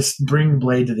 just bring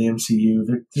Blade to the MCU.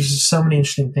 There's just so many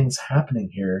interesting things happening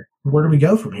here. Where do we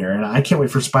go from here? And I can't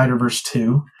wait for Spider-Verse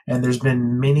 2. And there's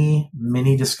been many,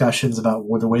 many discussions about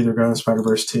the way they're going with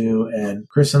Spider-Verse 2. And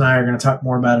Chris and I are going to talk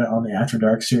more about it on the After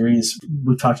Dark series.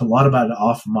 We've talked a lot about it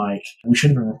off mic. We should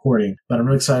have been recording. But I'm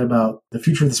really excited about the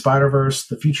future of the Spider-Verse,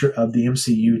 the future of the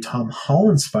MCU, Tom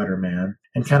Holland Spider-Man,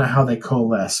 and kind of how they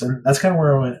coalesce. And that's kind of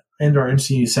where I went into our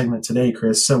MCU segment today,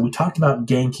 Chris. So we talked about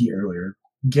Genki earlier.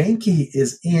 Genki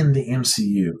is in the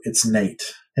MCU. It's Nate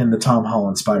in the Tom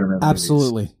Holland Spider-Man movies.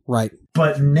 Absolutely. Right.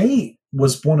 But Nate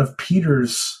was one of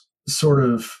Peter's sort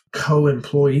of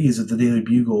co-employees at the Daily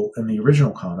Bugle in the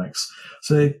original comics.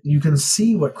 So you can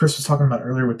see what Chris was talking about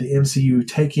earlier with the MCU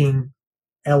taking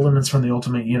elements from the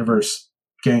Ultimate Universe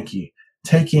Genki,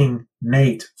 taking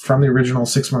Nate from the original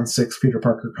 616 Peter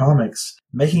Parker comics,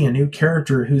 making a new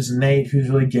character who's Nate, who's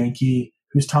really Genki,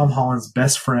 who's Tom Holland's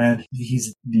best friend.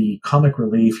 He's the comic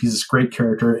relief. He's this great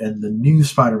character in the new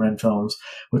Spider-Man films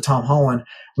with Tom Holland,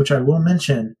 which I will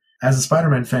mention, as a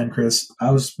Spider-Man fan, Chris,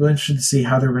 I was really interested to see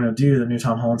how they were going to do the new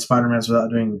Tom Holland Spider-Mans without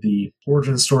doing the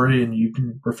origin story, and you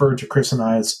can refer to Chris and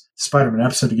I's Spider-Man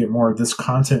episode to get more of this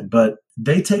content, but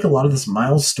they take a lot of this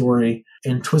Miles story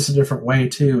and twist a different way,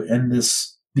 too, in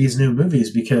these new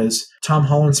movies, because Tom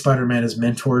Holland Spider-Man is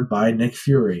mentored by Nick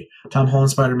Fury. Tom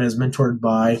Holland Spider-Man is mentored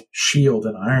by S.H.I.E.L.D.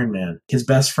 and Iron Man. His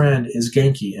best friend is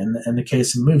Genki, and in the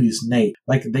case of the movies, Nate.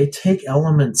 Like, they take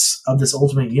elements of this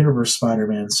Ultimate Universe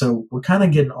Spider-Man, so we're kind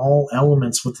of getting all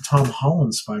elements with the Tom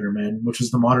Holland Spider-Man, which is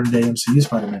the modern-day MCU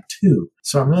Spider-Man, too.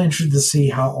 So I'm really interested to see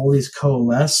how all these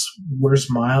coalesce.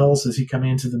 Where's Miles? Is he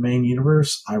coming into the main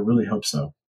universe? I really hope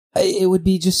so. It would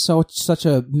be just such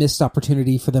a missed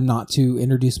opportunity for them not to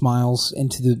introduce Miles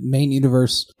into the main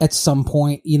universe at some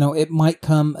point. You know, it might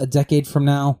come a decade from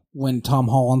now when Tom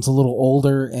Holland's a little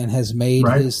older and has made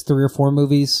his 3 or 4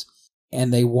 movies,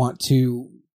 and they want to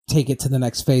take it to the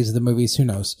next phase of the movies. Who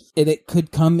knows? It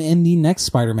could come in the next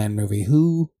Spider-Man movie.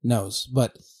 Who knows?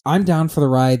 But I'm down for the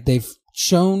ride. They've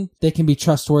shown they can be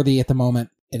trustworthy at the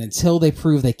moment, and until they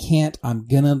prove they can't, I'm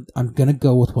gonna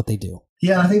go with what they do.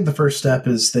 Yeah, I think the first step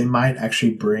is they might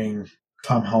actually bring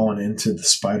Tom Holland into the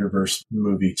Spider-Verse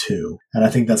movie too. And I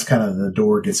think that's kind of the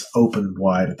door gets opened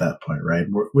wide at that point, right?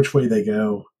 Which way they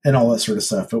go and all that sort of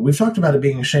stuff. But we've talked about it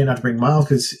being a shame not to bring Miles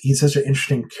because he's such an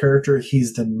interesting character.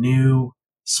 He's the new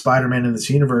Spider-Man in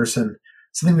this universe. And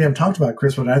something we haven't talked about,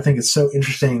 Chris, but I think is so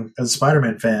interesting as a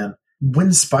Spider-Man fan,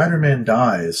 when Spider-Man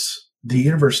dies, the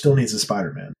universe still needs a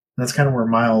Spider-Man. That's kind of where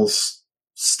Miles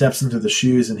steps into the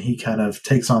shoes and he kind of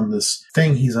takes on this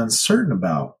thing he's uncertain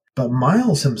about. But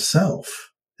Miles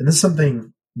himself, and this is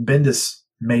something Bendis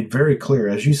made very clear,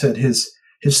 as you said, his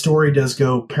story does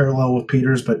go parallel with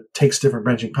Peter's, but takes different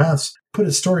branching paths. Put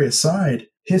his story aside,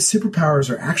 his superpowers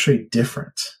are actually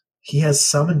different. He has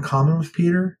some in common with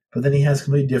Peter, but then he has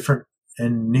completely different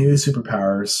and new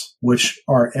superpowers, which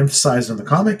are emphasized in the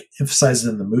comic, emphasized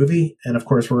in the movie, and of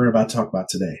course we're about to talk about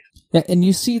today. Yeah, and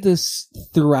you see this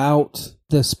throughout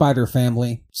the Spider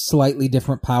family, slightly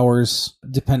different powers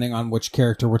depending on which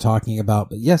character we're talking about.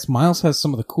 But yes, Miles has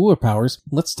some of the cooler powers.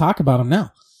 Let's talk about him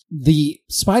now. The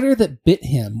spider that bit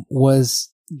him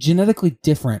was genetically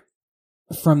different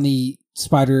from the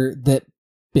spider that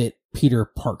bit Peter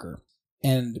Parker.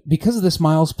 And because of this,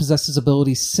 Miles possesses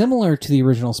abilities similar to the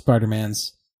original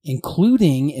Spider-Man's,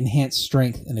 including enhanced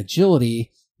strength and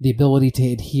agility, the ability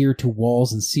to adhere to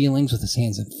walls and ceilings with his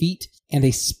hands and feet, and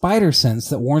a spider sense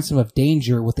that warns him of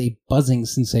danger with a buzzing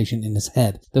sensation in his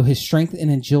head. Though his strength and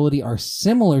agility are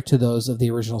similar to those of the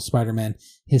original Spider-Man,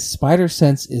 his spider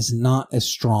sense is not as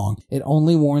strong. It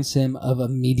only warns him of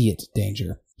immediate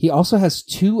danger. He also has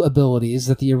 2 abilities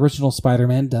that the original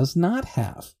Spider-Man does not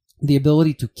have. The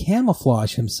ability to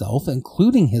camouflage himself,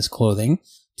 including his clothing,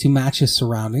 to match his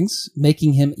surroundings,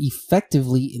 making him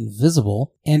effectively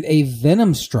invisible, and a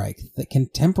Venom Strike that can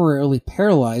temporarily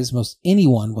paralyze most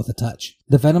anyone with a touch.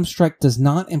 The Venom Strike does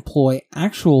not employ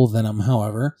actual venom,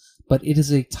 however, but it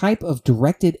is a type of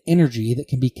directed energy that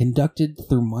can be conducted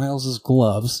through Miles'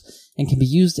 gloves and can be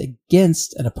used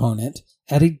against an opponent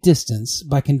at a distance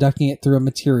by conducting it through a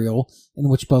material in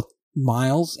which both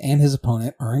Miles and his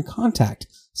opponent are in contact,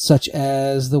 such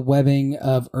as the webbing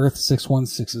of Earth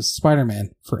 616's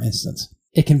Spider-Man, for instance.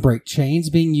 It can break chains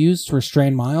being used to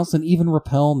restrain Miles and even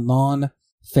repel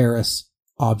non-ferrous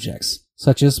objects,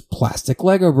 such as plastic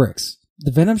Lego bricks.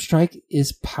 The Venom Strike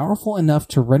is powerful enough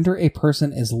to render a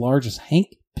person as large as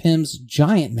Hank Pym's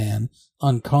Giant Man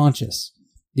unconscious.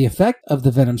 The effect of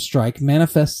the Venom Strike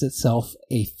manifests itself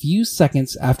a few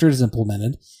seconds after it is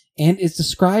implemented, and is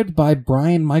described by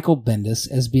Brian Michael Bendis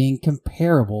as being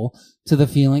comparable to the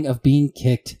feeling of being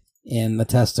kicked in the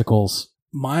testicles.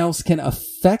 Miles can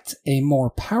affect a more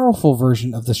powerful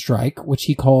version of the strike, which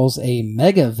he calls a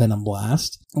Mega Venom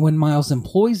Blast. When Miles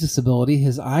employs this ability,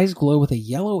 his eyes glow with a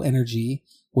yellow energy,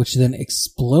 which then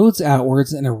explodes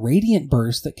outwards in a radiant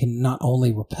burst that can not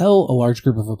only repel a large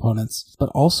group of opponents, but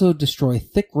also destroy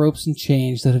thick ropes and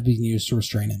chains that have been used to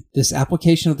restrain him. This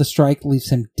application of the strike leaves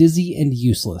him dizzy and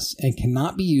useless, and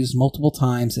cannot be used multiple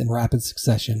times in rapid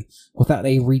succession without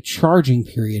a recharging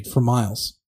period for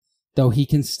Miles, though he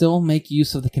can still make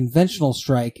use of the conventional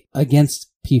strike against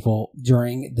people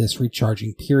during this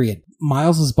recharging period.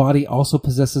 Miles' body also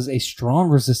possesses a strong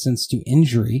resistance to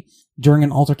injury. During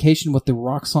an altercation with the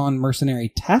Roxxon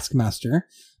mercenary Taskmaster,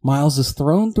 Miles is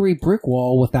thrown through a brick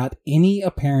wall without any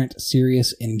apparent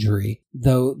serious injury,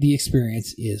 though the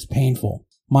experience is painful.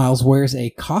 Miles wears a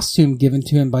costume given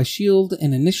to him by S.H.I.E.L.D.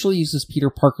 and initially uses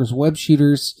Peter Parker's web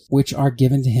shooters, which are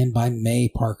given to him by May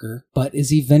Parker, but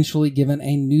is eventually given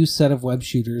a new set of web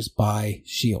shooters by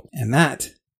S.H.I.E.L.D. And that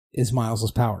is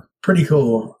Miles' power. Pretty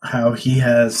cool how he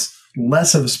has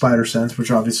less of a spider sense,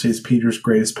 which obviously is Peter's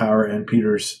greatest power and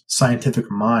Peter's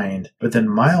scientific mind. But then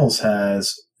Miles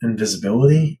has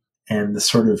invisibility and the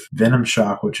sort of venom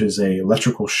shock, which is a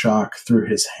electrical shock through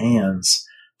his hands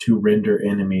to render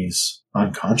enemies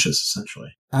unconscious,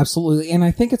 essentially. Absolutely. And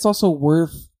I think it's also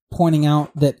worth pointing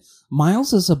out that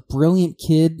Miles is a brilliant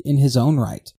kid in his own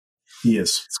right. He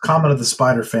is. It's common of the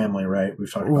spider family, right?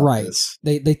 We've talked about this.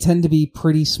 They tend to be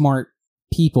pretty smart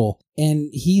people, and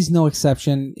he's no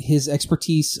exception. His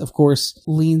expertise, of course,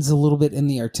 leans a little bit in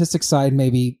the artistic side,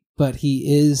 maybe, but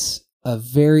he is a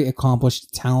very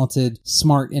accomplished, talented,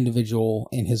 smart individual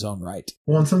in his own right.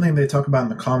 Well, and something they talk about in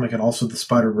the comic and also the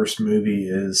Spider-Verse movie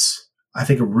is, I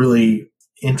think, a really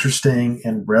interesting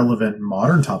and relevant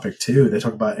modern topic, too. They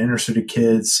talk about inner city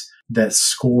kids that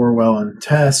score well in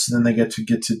tests, and then they get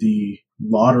to the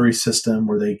lottery system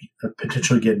where they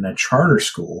potentially get in a charter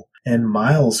school. And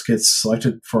Miles gets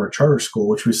selected for a charter school,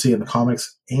 which we see in the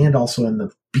comics and also in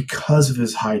because of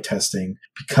his high testing,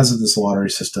 because of this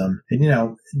lottery system.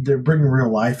 And, they're bringing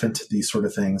real life into these sort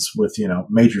of things with,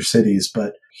 major cities,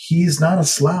 but he's not a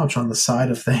slouch on the side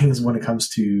of things when it comes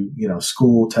to,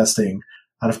 school testing.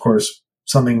 And of course,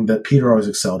 something that Peter always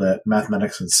excelled at,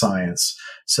 mathematics and science.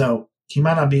 So he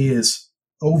might not be as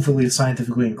overly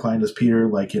scientifically inclined as Peter.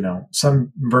 Like,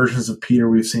 some versions of Peter,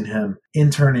 we've seen him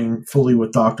interning fully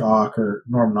with Dr. Ock or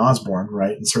Norman Osborn,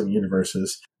 right, in certain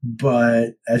universes.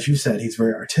 But as you said, he's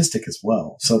very artistic as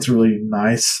well. So it's a really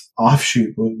nice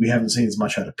offshoot. We haven't seen as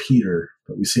much out of Peter,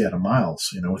 but we see out of Miles,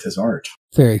 with his art.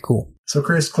 Very cool. So,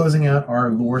 Chris, closing out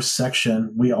our lore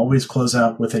section, we always close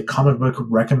out with a comic book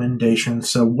recommendation.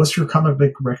 So what's your comic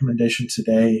book recommendation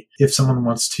today if someone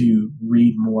wants to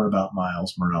read more about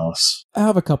Miles Morales? I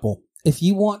have a couple. If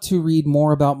you want to read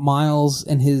more about Miles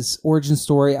and his origin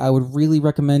story, I would really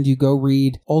recommend you go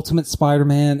read Ultimate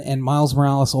Spider-Man and Miles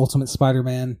Morales Ultimate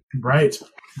Spider-Man. Right.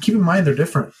 Keep in mind they're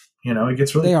different. It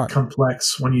gets really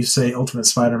complex when you say Ultimate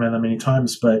Spider-Man that many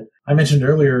times. But I mentioned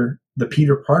earlier the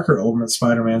Peter Parker Ultimate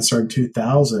Spider-Man started in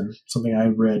 2000, something I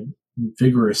read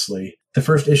vigorously. The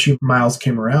first issue Miles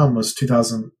came around was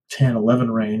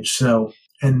 2010-11 range. So,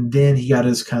 and then he got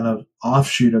his kind of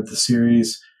offshoot of the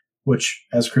series, which,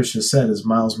 as Chris just said, is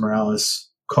Miles Morales,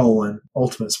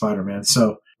 Ultimate Spider-Man.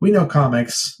 So we know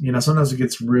comics, sometimes it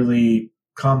gets really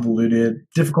convoluted,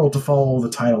 difficult to follow the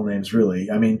title names, really.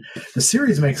 I mean, the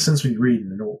series makes sense when you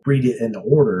read it in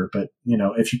order, but,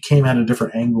 if you came at a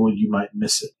different angle, you might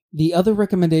miss it. The other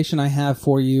recommendation I have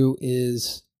for you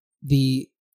is the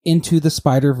Into the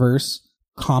Spider-Verse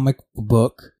comic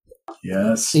book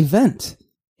event.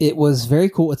 It was very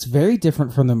cool. It's very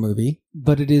different from the movie,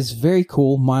 but it is very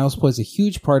cool. Miles plays a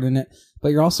huge part in it, but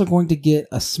you're also going to get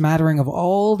a smattering of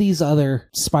all these other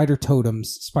spider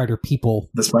totems, spider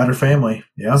people. The spider family,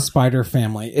 yeah. Spider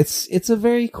family. It's a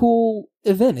very cool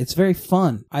event. It's very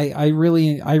fun. I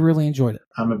really enjoyed it.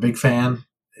 I'm a big fan.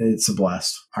 It's a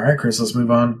blast. All right, Chris, let's move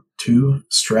on to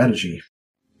strategy.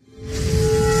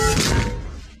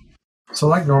 So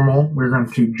like normal, we're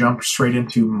going to jump straight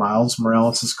into Miles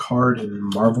Morales' card in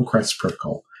Marvel Crisis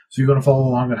Protocol. So you're going to follow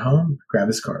along at home, grab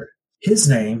his card. His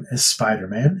name is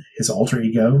Spider-Man. His alter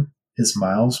ego is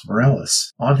Miles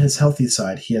Morales. On his healthy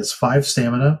side, he has 5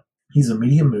 stamina. He's a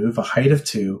medium move, a height of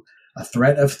 2, a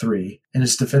threat of 3, and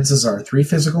his defenses are 3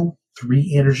 physical,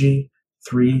 3 energy,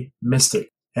 3 mystic.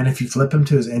 And if you flip him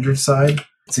to his injured side,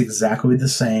 it's exactly the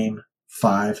same,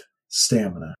 5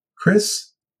 stamina.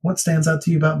 Chris, what stands out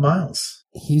to you about Miles?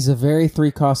 He's a very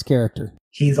 3-cost character.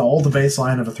 He's all the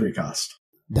baseline of a 3-cost.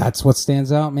 That's what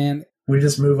stands out, man. We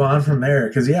just move on from there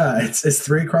because, it's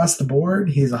 3 across the board.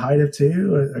 He's a height of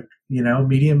 2,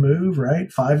 medium move,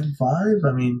 right? 5 and 5.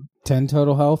 I mean, 10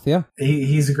 total health, yeah.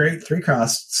 He's a great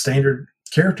 3-cost standard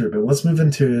character, but let's move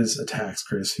into his attacks,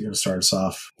 Chris. You're going to start us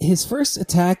off. His first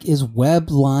attack is Web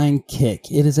Line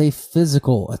Kick. It is a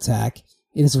physical attack.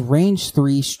 It is range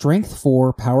 3, strength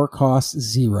 4, power cost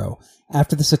 0.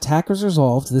 After this attack is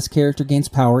resolved, this character gains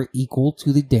power equal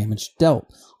to the damage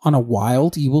dealt. On a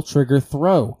wild, you will trigger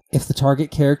throw. If the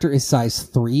target character is size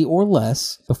 3 or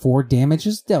less, before damage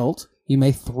is dealt, you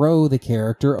may throw the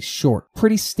character short.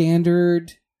 Pretty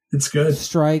standard. It's good.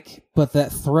 Strike, but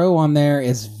that throw on there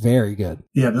is very good.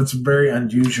 Yeah, that's very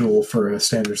unusual for a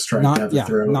standard strike to have a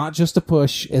throw. Not just a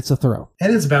push, it's a throw.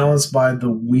 And it's balanced by the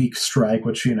weak strike,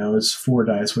 which, is 4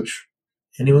 dice, which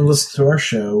anyone listening to our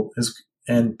show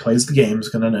and plays the game is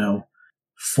going to know.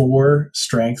 4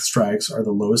 strength strikes are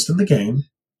the lowest in the game.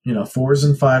 4s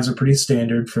and 5s are pretty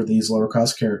standard for these lower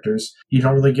cost characters. You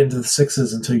don't really get into the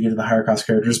 6s until you get to the higher cost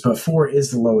characters, but 4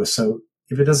 is the lowest, so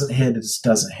if it doesn't hit, it just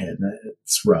doesn't hit.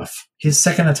 It's rough. His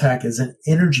second attack is an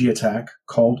energy attack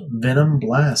called Venom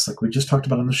Blast, like we just talked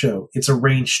about on the show. It's a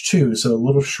range 2, so a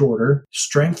little shorter.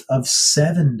 Strength of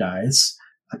 7 dice,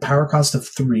 a power cost of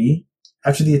 3.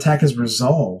 After the attack is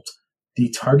resolved, the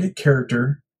target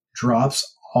character drops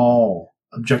all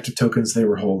objective tokens they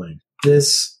were holding.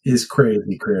 This is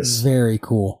crazy, Chris. Very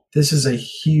cool. This is a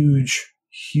huge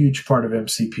part of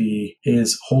MCP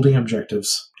is holding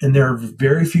objectives. And there are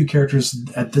very few characters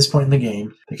at this point in the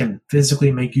game that can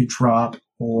physically make you drop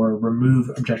or remove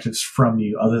objectives from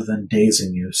you other than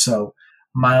dazing you. So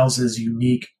Miles is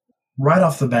unique right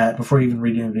off the bat before you even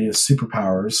read any of his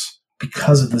superpowers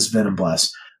because of this Venom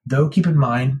Blast. Though keep in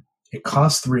mind, it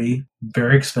costs 3,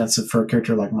 very expensive for a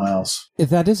character like Miles.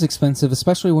 That is expensive,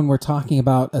 especially when we're talking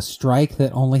about a strike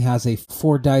that only has a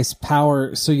 4 dice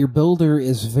power, so your builder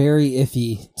is very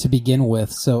iffy to begin with.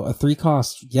 So a 3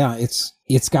 cost,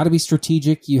 it's got to be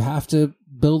strategic. You have to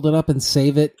build it up and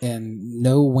save it and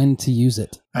know when to use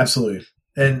it. Absolutely.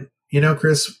 And,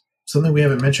 Chris, something we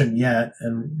haven't mentioned yet,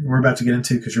 and we're about to get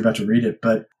into because you're about to read it,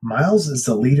 but Miles is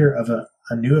the leader of a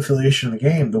new affiliation in the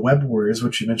game, the Web Warriors,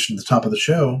 which you mentioned at the top of the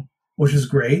show, which is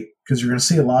great because you're going to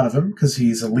see a lot of him because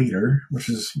he's a leader, which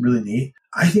is really neat.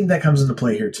 I think that comes into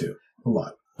play here too, a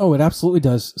lot. Oh, it absolutely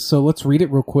does. So let's read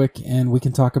it real quick and we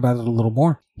can talk about it a little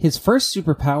more. His first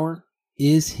superpower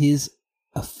is his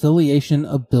affiliation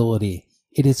ability.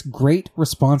 It is great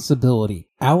responsibility.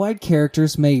 Allied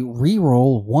characters may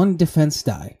reroll 1 defense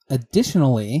die.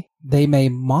 Additionally, they may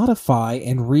modify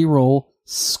and reroll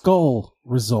skull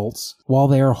results while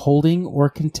they are holding or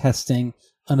contesting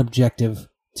an objective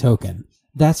token.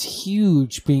 That's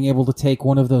huge, being able to take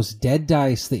one of those dead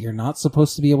dice that you're not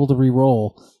supposed to be able to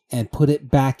reroll and put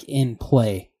it back in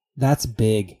play. That's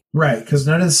big. Right, because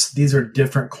notice these are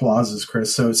different clauses,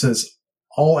 Chris. So it says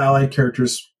all allied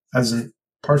characters, as in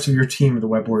parts of your team of the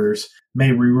Web Warriors, may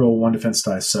reroll 1 defense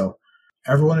dice. So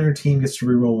everyone on your team gets to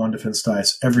reroll 1 defense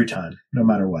dice every time, no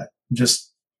matter what.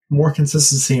 Just more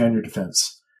consistency on your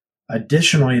defense.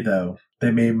 Additionally, though,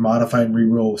 they may modify and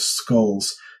reroll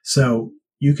skulls. So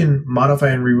you can modify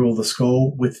and reroll the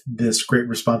skull with this great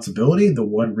responsibility, the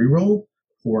 1 reroll,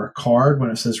 or a card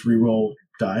when it says reroll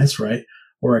dice, right?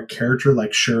 Or a character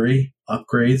like Shuri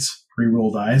upgrades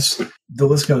reroll dice. The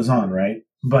list goes on, right?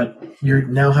 But you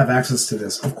now have access to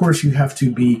this. Of course, you have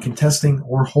to be contesting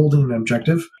or holding an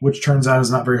objective, which turns out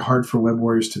is not very hard for Web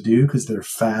Warriors to do because they're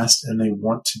fast and they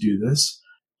want to do this.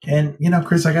 And,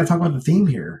 Chris, I got to talk about the theme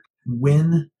here.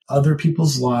 When other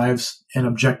people's lives and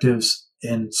objectives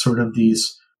and sort of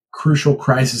these crucial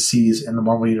crises in the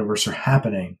Marvel Universe are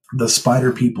happening, the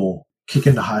Spider People kick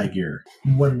into high gear.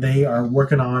 When they are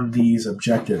working on these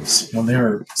objectives, when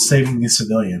they're saving these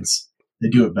civilians, they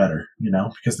do it better,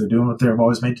 because they're doing what they're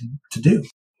always made to do.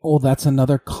 Well, that's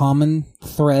another common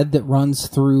thread that runs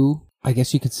through, I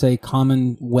guess you could say,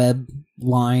 common web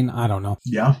line, I don't know.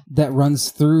 Yeah. That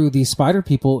runs through these Spider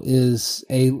People is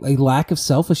a lack of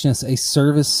selfishness, a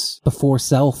service before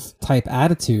self type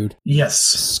attitude. Yes.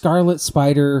 Scarlet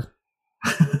Spider,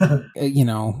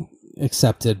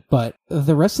 accepted. But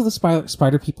the rest of the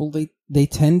Spider People, they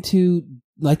tend to,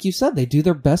 like you said, they do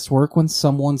their best work when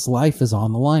someone's life is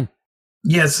on the line.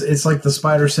 Yes, it's like the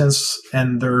Spider Sense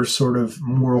and their sort of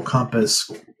moral compass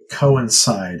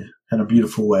coincide in a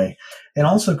beautiful way. And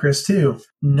also, Chris, too,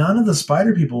 none of the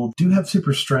Spider People do have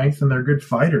super strength and they're good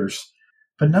fighters,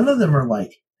 but none of them are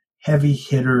like heavy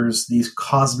hitters, these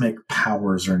cosmic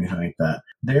powers or anything like that.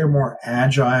 They're more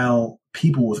agile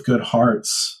people with good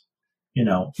hearts,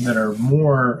 that are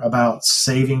more about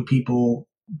saving people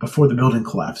before the building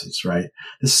collapses, right?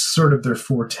 This is sort of their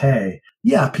forte.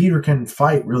 Yeah, Peter can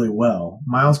fight really well.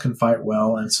 Miles can fight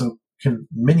well, and so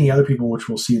many other people, which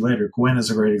we'll see later. Gwen is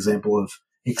a great example of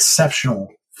exceptional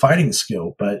fighting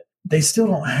skill, but they still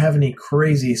don't have any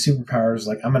crazy superpowers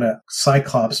like I'm going to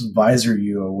Cyclops visor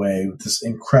you away with this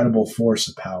incredible force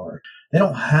of power. They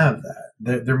don't have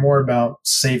that. They're more about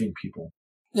saving people.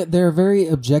 Yeah, they're a very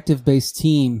objective-based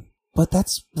team, but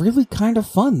that's really kind of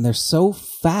fun. They're so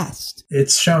fast.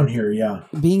 It's shown here, yeah.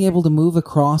 Being able to move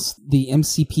across the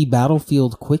MCP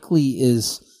battlefield quickly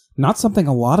is not something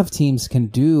a lot of teams can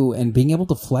do, and being able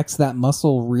to flex that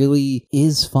muscle really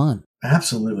is fun.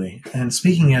 Absolutely. And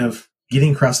speaking of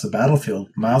getting across the battlefield,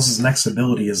 Miles' next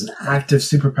ability is an active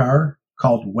superpower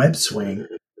called Web Swing.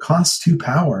 Costs 2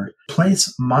 power.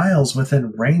 Place Miles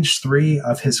within range 3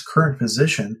 of his current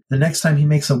position. The next time he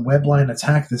makes a web line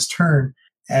attack this turn,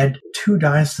 add 2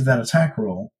 dice to that attack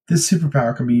roll. This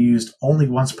superpower can be used only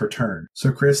once per turn.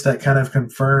 So, Chris, that kind of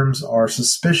confirms our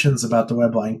suspicions about the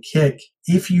web line kick.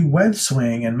 If you web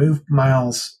swing and move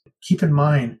Miles, keep in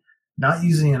mind, not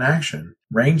using an action,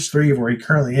 range 3 of where he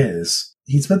currently is,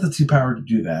 he spent the 2 power to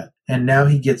do that. And now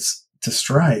he gets to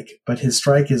strike, but his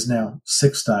strike is now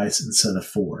 6 dice instead of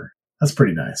 4. That's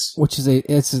pretty nice. Which is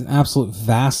it's an absolute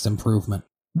vast improvement.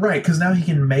 Right, because now he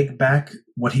can make back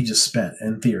what he just spent,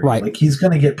 in theory. Right. Like, he's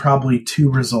going to get probably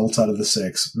 2 results out of the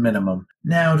 6, minimum.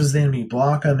 Now, does the enemy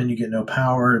block him and you get no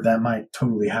power? That might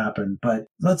totally happen. But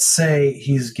let's say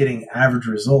he's getting average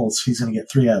results. He's going to get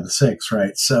 3 out of the 6,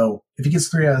 right? So, if he gets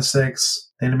 3 out of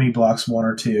 6, the enemy blocks 1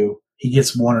 or 2. He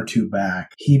gets 1 or 2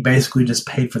 back. He basically just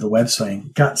paid for the web swing,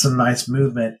 got some nice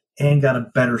movement, and got a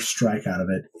better strike out of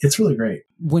it. It's really great.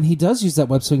 When he does use that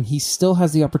web swing, he still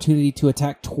has the opportunity to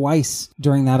attack twice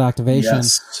during that activation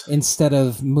instead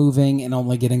of moving and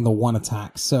only getting the 1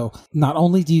 attack. So not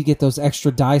only do you get those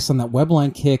extra dice on that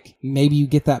webline kick, maybe you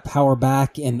get that power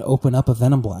back and open up a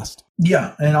Venom Blast.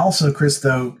 Yeah, and also, Chris,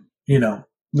 though,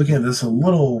 looking at this a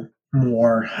little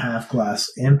more half glass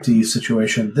empty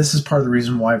situation, this is part of the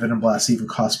reason why Venom Blast even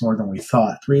costs more than we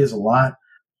thought. 3 is a lot,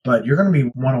 but you're going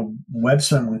to want to web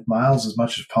swing with Miles as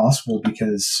much as possible,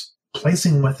 because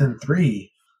placing within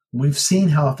 3, we've seen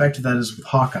how effective that is with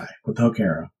Hawkeye, with Hook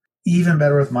Arrow. Even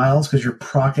better with Miles, because you're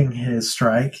proccing his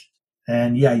strike.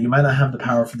 And yeah, you might not have the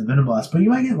power for the Venom Blast, but you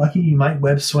might get lucky. You might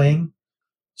web swing,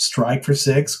 strike for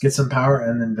 6, get some power,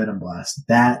 and then Venom Blast.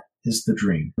 That is the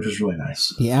dream, which is really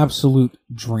nice. The absolute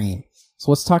dream.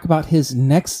 So let's talk about his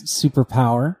next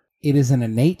superpower. It is an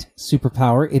innate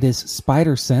superpower. It is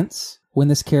Spider Sense. When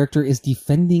this character is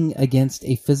defending against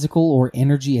a physical or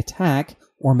energy attack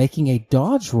or making a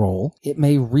dodge roll, it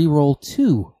may reroll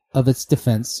 2 of its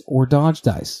defense or dodge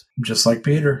dice. Just like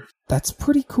Peter. That's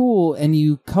pretty cool, and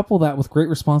you couple that with great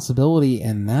responsibility,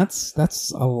 and that's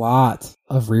a lot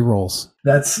of rerolls.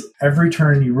 That's every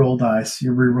turn you roll dice,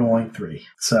 you're rerolling 3.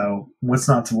 So what's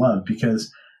not to love? Because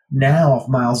now if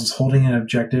Miles is holding an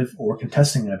objective or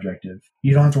contesting an objective,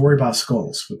 you don't have to worry about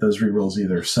skulls with those rerolls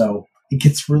either. So it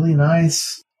gets really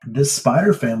nice. This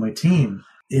Spider Family team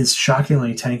is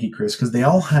shockingly tanky, Chris, because they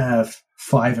all have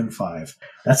 5 and 5.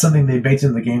 That's something they baked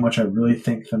into the game, which I really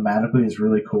think thematically is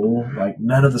really cool. Like,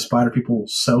 none of the Spider people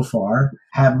so far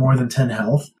have more than 10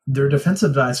 health. Their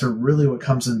defensive dice are really what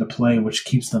comes into play, which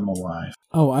keeps them alive.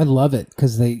 Oh, I love it,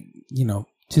 because they,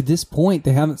 to this point,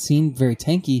 they haven't seemed very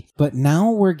tanky, but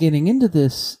now we're getting into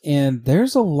this, and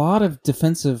there's a lot of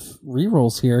defensive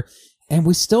rerolls here. And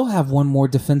we still have one more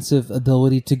defensive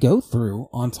ability to go through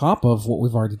on top of what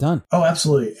we've already done. Oh,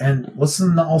 absolutely. And let's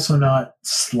also not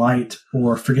slight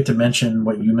or forget to mention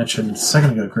what you mentioned a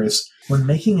second ago, Chris. When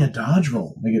making a dodge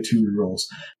roll, they get 2 rerolls.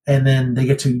 And then they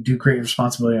get to do great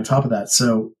responsibility on top of that.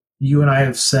 So you and I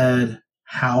have said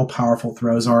how powerful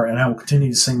throws are, and I will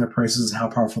continue to sing their praises and how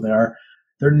powerful they are.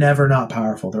 They're never not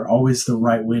powerful. They're always the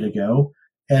right way to go.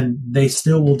 And they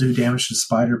still will do damage to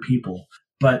spider people.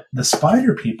 But the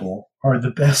spider people are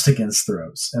the best against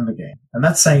throws in the game. And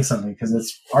that's saying something, because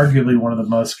it's arguably one of the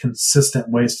most consistent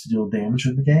ways to deal damage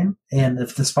in the game. And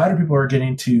if the spider people are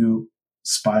getting to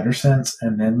Spider Sense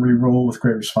and then reroll with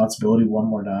great responsibility 1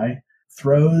 more die,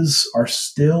 throws are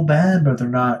still bad, but they're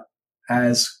not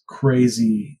as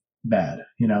crazy bad.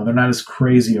 They're not as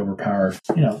crazy overpowered.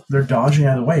 They're dodging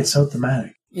out of the way. It's so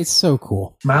thematic. It's so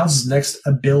cool. Miles' next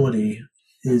ability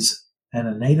is an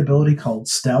innate ability called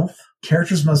Stealth.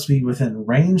 Characters must be within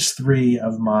range 3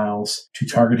 of Miles to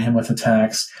target him with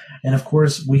attacks. And of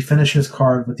course, we finish his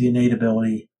card with the innate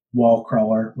ability Wall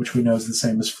Crawler, which we know is the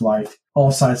same as Flight.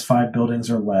 All size 5 buildings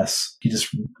or less. He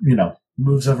just,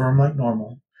 moves over them like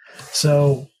normal.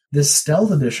 So this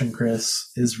Stealth edition, Chris,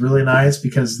 is really nice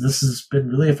because this has been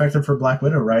really effective for Black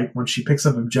Widow, right? When she picks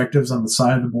up objectives on the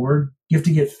side of the board, you have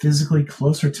to get physically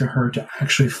closer to her to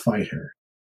actually fight her.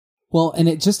 Well, and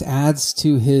it just adds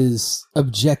to his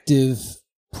objective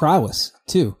prowess,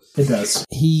 too. It does.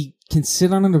 He can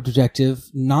sit on an objective,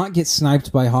 not get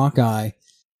sniped by Hawkeye,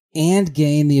 and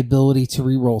gain the ability to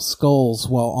reroll skulls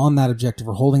while on that objective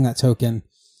or holding that token.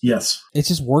 Yes. It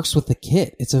just works with the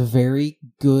kit. It's a very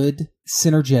good,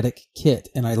 synergetic kit,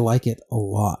 and I like it a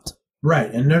lot.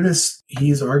 Right, and notice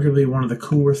he's arguably one of the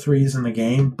cooler threes in the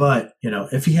game, but,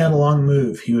 if he had a long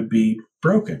move, he would be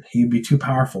broken. He'd be too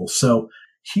powerful. So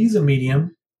he's a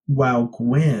medium, while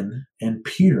Gwen and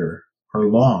Peter are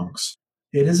longs.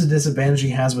 It is a disadvantage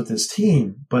he has with his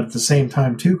team, but at the same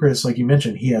time, too, Chris, like you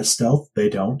mentioned, he has stealth, they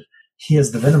don't. He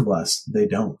has the Venom Blast, they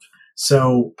don't.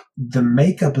 So the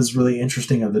makeup is really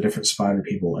interesting of the different spider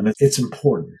people, and it's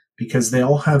important because they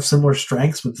all have similar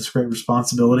strengths with this great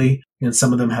responsibility, and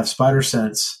some of them have spider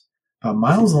sense.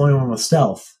 Miles is the only one with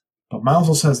stealth, but Miles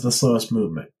also has the slowest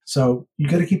movement. So you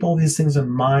got to keep all these things in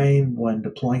mind when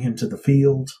deploying him to the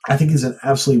field. I think he's an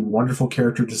absolutely wonderful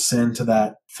character to send to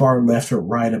that far left or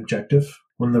right objective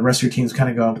when the rest of your team's kind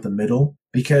of go up the middle,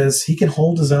 because he can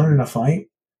hold his own in a fight.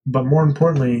 But more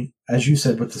importantly, as you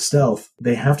said with the stealth,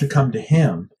 they have to come to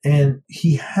him. And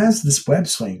he has this web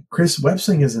swing. Chris, web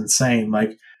swing is insane.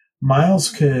 Like, Miles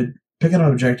could pick up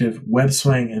an objective, web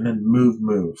swing, and then move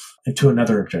to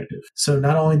another objective. So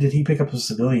not only did he pick up a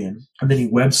civilian, and then he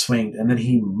web swinged, and then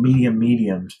he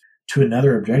mediumed to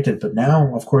another objective, but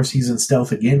now, of course, he's in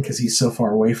stealth again because he's so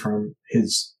far away from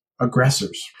his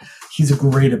aggressors. He's a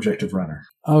great objective runner.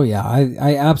 Oh, yeah.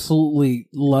 I absolutely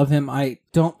love him. I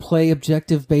don't play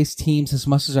objective-based teams as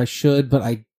much as I should, but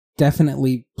I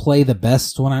definitely play the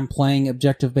best when I'm playing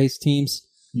objective-based teams.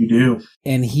 You do.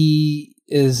 And he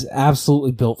is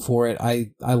absolutely built for it.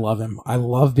 I love him. I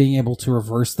love being able to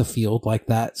reverse the field like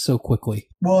that so quickly.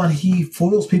 Well, and he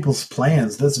foils people's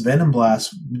plans. This Venom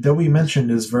Blast, that we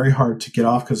mentioned, is very hard to get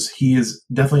off because he is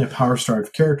definitely a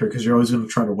power-starved character because you're always going to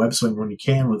try to web swing when you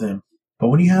can with him. But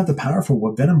when you have the powerful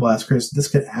Venom Blast, Chris, this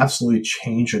could absolutely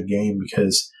change a game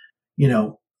because,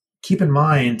 keep in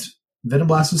mind, Venom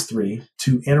Blast is 3.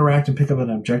 To interact and pick up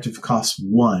an objective costs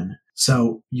 1.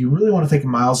 So you really want to think of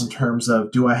Miles in terms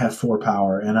of, do I have 4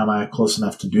 power and am I close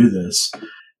enough to do this?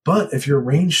 But if you're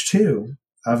range 2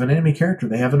 of an enemy character,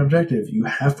 they have an objective, you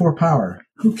have 4 power.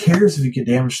 Who cares if you get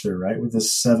damage through, right, with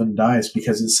this 7 dice?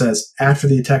 Because it says, after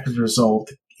the attack is resolved,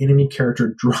 the enemy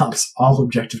character drops all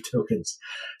objective tokens.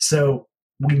 So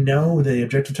we know the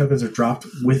objective tokens are dropped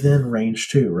within range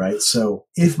 2, right? So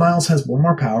if Miles has 1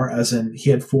 more power, as in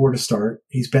he had 4 to start,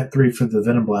 he spent 3 for the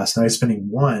Venom Blast, now he's spending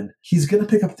 1, he's going to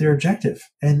pick up their objective.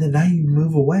 And then now you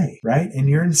move away, right? And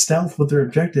you're in stealth with their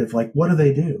objective. Like, what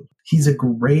do? He's a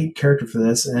great character for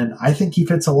this, and I think he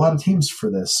fits a lot of teams for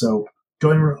this. So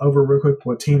going over real quick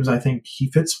what teams I think he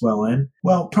fits well in.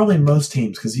 Well, probably most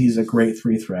teams because he's a great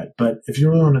 3 threat. But if you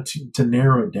really want to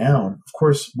narrow it down, of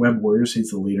course, Web Warriors,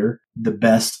 he's the leader, the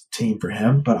best team for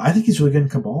him. But I think he's really good in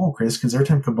Cabal, Chris, because every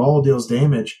time Cabal deals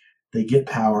damage, they get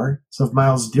power. So if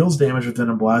Miles deals damage with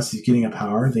Venom Blast, he's getting a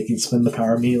power. They can spend the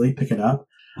power immediately, pick it up.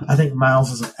 I think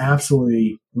Miles is an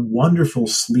absolutely wonderful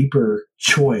sleeper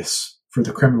choice for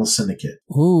the Criminal Syndicate.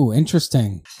 Ooh,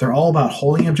 interesting. They're all about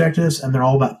holding objectives, and they're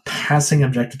all about passing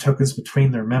objective tokens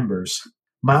between their members.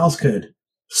 Miles could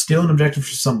steal an objective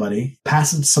from somebody,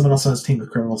 pass it to someone else on his team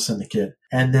with Criminal Syndicate,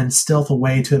 and then stealth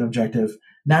away to an objective.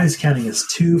 Now he's counting as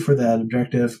 2 for that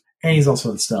objective, and he's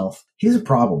also in stealth. He's a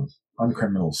problem on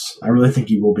Criminals. I really think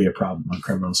he will be a problem on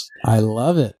Criminals. I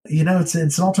love it. It's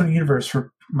an alternate universe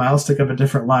for Miles took up a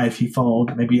different life. He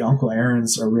followed maybe Uncle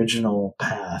Aaron's original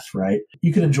path, right?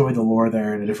 You can enjoy the lore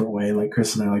there in a different way, like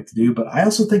Chris and I like to do. But I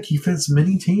also think he fits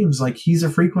many teams. Like, he's a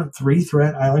frequent 3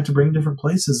 threat. I like to bring different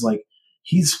places. Like,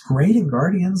 he's great in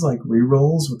Guardians, like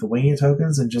rerolls with the winging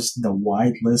tokens and just the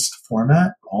wide list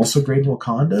format. Also great in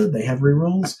Wakanda. They have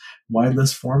rerolls, wide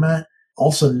list format.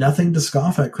 Also, nothing to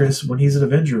scoff at, Chris, when he's an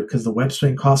Avenger, because the web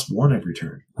swing costs 1 every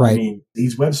turn. Right. I mean,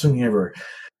 he's web swinging everywhere.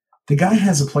 The guy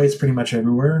has a place pretty much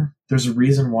everywhere. There's a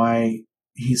reason why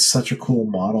he's such a cool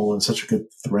model and such a good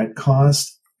threat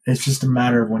cost. It's just a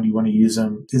matter of when you want to use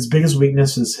him. His biggest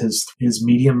weakness is his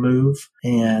medium move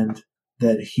and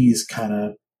that he's kind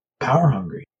of power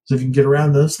hungry. So if you can get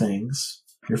around those things,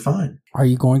 you're fine. Are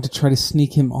you going to try to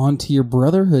sneak him onto your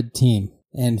Brotherhood team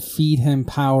and feed him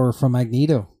power from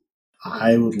Magneto?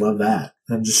 I would love that.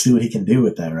 And just see what he can do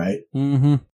with that, right?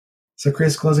 Mm-hmm. So,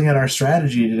 Chris, closing out our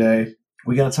strategy today,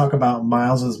 we got to talk about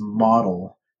Miles's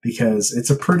model because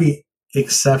it's a pretty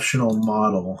exceptional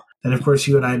model. And, of course,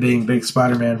 you and I being big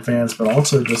Spider-Man fans, but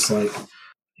also just, like,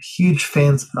 huge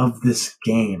fans of this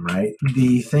game, right?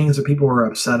 The things that people were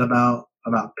upset about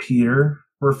Peter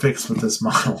were fixed with this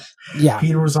model. Yeah.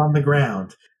 Peter was on the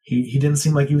ground. He didn't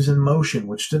seem like he was in motion,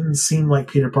 which didn't seem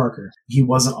like Peter Parker. He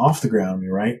wasn't off the ground,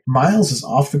 right? Miles is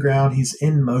off the ground. He's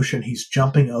in motion. He's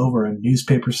jumping over a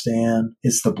newspaper stand.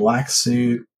 It's the black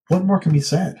suit. What more can be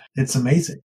said? It's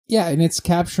amazing. Yeah, and it's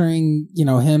capturing,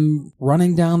 him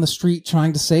running down the street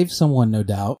trying to save someone, no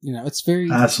doubt. It's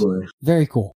absolutely very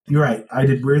cool. You're right. I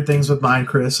did weird things with mine,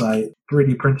 Chris. I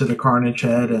 3D printed a Carnage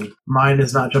head, and mine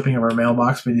is not jumping over a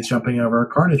mailbox, but he's jumping over a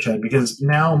Carnage head, because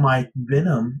now my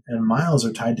Venom and Miles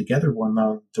are tied together,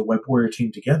 the Web Warrior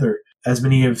team together. As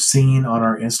many have seen on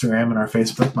our Instagram and our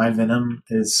Facebook, my Venom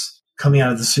is coming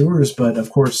out of the sewers, but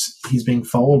of course he's being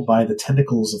followed by the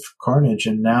tentacles of Carnage,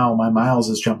 and now my Miles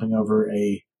is jumping over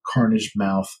a Carnage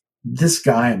mouth. This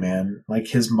guy, man, like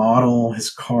his model, his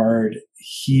card,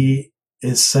 he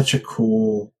is such a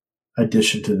cool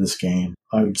addition to this game.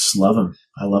 I just love him.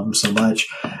 I love him so much.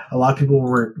 A lot of people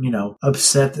were,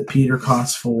 upset that Peter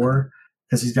costs 4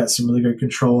 because he's got some really good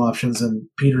control options, and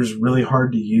Peter's really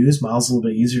hard to use. Miles is a little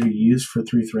bit easier to use for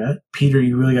 3 threat. Peter,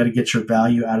 you really got to get your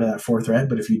value out of that 4 threat,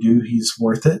 but if you do, he's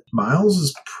worth it. Miles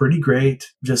is pretty great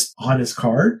just on his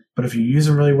card, but if you use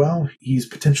him really well, he's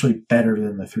potentially better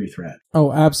than the 3 threat.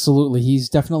 Oh, absolutely. He's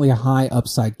definitely a high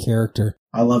upside character.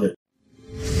 I love it.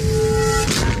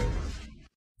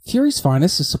 Fury's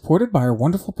Finest is supported by our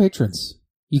wonderful patrons.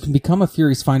 You can become a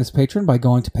Fury's Finest patron by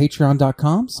going to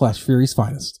patreon.com/Fury's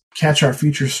Finest. Catch our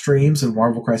future streams of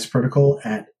Marvel Crisis Protocol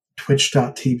at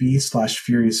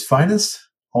twitch.tv/Fury's Finest.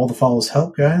 All the follows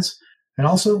help, guys. And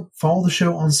also follow the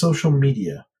show on social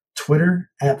media. Twitter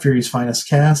at Fury's Finest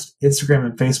Cast, Instagram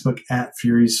and Facebook at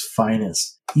Fury's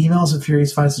Finest. Emails at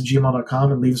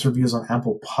furiousfinest@gmail.com, and leave us reviews on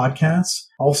Apple Podcasts.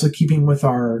 Also, keeping with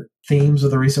our themes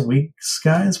of the recent weeks,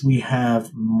 guys, we have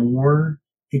more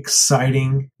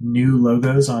exciting new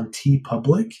logos on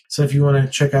TeePublic. So if you want to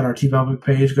check out our TeePublic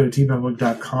page, go to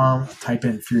teepublic.com, type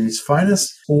in Fury's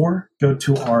Finest, or go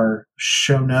to our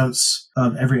show notes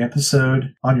of every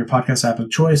episode on your podcast app of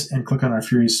choice and click on our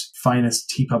Fury's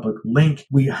Finest TeePublic link.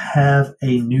 We have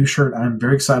a new shirt I'm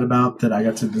very excited about that I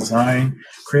got to design,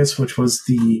 Chris, which was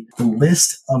the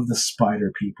list of the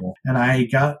Spider People. And I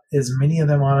got as many of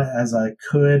them on it as I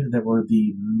could that were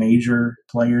the major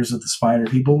players of the Spider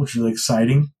People, which is really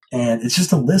exciting. And it's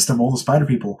just a list of all the Spider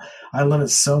People. I love it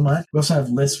so much. We also have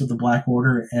lists with the Black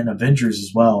Order and Avengers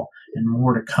as well, and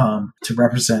more to come to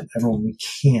represent everyone we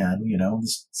can.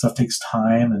 This stuff takes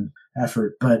time and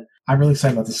effort, but I'm really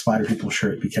excited about the Spider People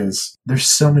shirt because there's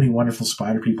so many wonderful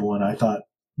Spider People, and I thought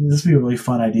this would be a really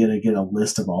fun idea to get a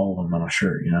list of all of them on a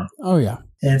shirt, Oh, yeah.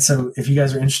 And so if you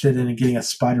guys are interested in getting a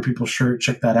Spider People shirt,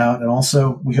 check that out. And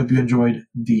also, we hope you enjoyed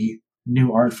the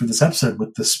new art for this episode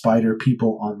with the Spider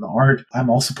People on the art. I'm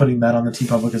also putting that on the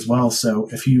TeePublic as well. So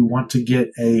if you want to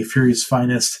get a Fury's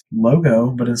Finest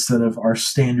logo, but instead of our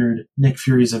standard Nick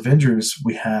Fury's Avengers,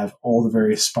 we have all the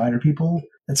various Spider People.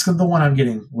 It's the one I'm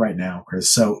getting right now,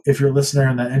 Chris. So if you're a listener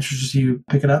and that interests you,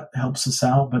 pick it up. It helps us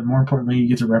out. But more importantly, you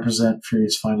get to represent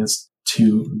Fury's Finest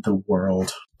to the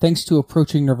world. Thanks to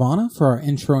Approaching Nirvana for our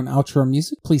intro and outro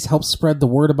music. Please help spread the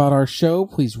word about our show.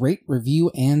 Please rate,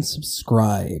 review, and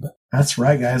subscribe. That's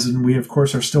right, guys. And we, of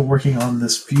course, are still working on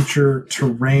this future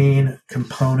terrain,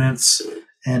 components,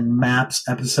 and maps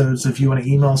episodes. So if you want to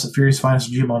email us at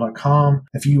furiousfinest@gmail.com,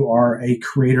 if you are a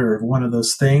creator of one of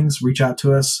those things, reach out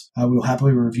to us. We'll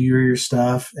happily review your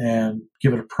stuff and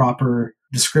give it a proper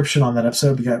description on that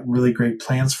episode. We got really great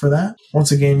plans for that.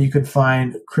 Once again, you can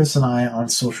find Chris and I on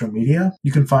social media.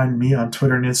 You can find me on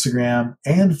Twitter and Instagram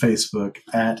and Facebook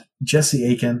at Jesse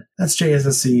Aiken. That's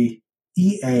JSSEAKIN.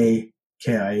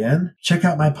 Check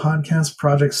out my podcast,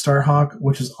 Project Starhawk,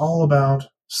 which is all about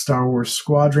Star Wars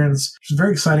Squadrons, which is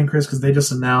very exciting, Chris, because they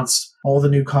just announced all the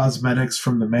new cosmetics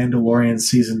from The Mandalorian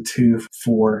Season 2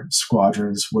 for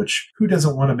Squadrons, which who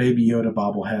doesn't want a Baby Yoda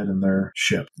bobblehead in their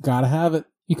ship? Gotta have it.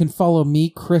 You can follow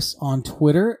me, Chris, on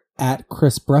Twitter at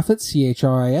Chris Bruffett,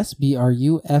 ChrisBruffett.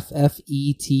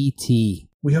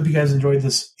 We hope you guys enjoyed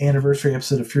this anniversary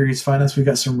episode of Fury's Finest. We've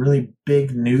got some really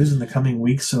big news in the coming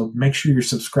weeks, so make sure you're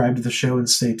subscribed to the show and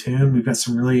stay tuned. We've got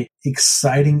some really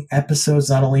exciting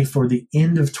episodes, not only for the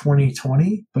end of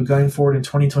 2020, but going forward in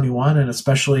 2021, and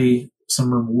especially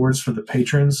some rewards for the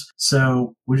patrons.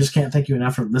 So we just can't thank you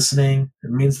enough for listening. It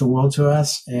means the world to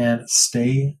us, and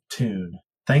stay tuned.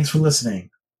 Thanks for listening,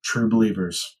 true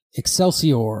believers.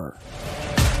 Excelsior.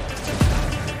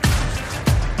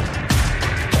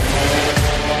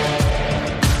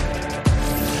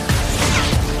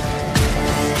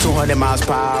 200 miles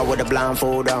per hour with a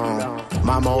blindfold on.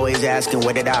 Mama always asking,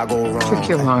 where did I go wrong? Took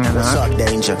you long enough. What's up,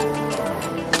 danger?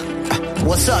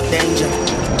 What's up, danger?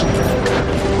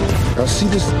 I see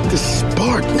this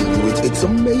spark in you. It's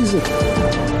amazing.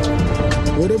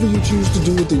 Whatever you choose to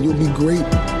do with it, you'll be great.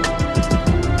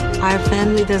 Our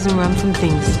family doesn't run from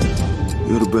things.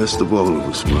 You're the best of all of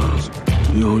us, Miles.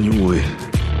 You're on your way.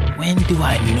 When do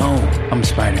I know I'm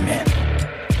Spider-Man?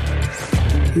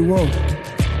 You won't.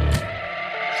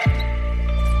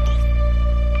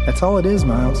 That's all it is,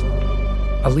 Miles.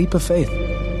 A leap of faith.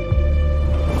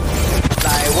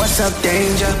 Like, what's up,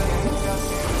 danger?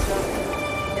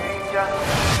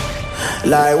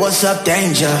 Like, what's up,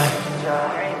 danger?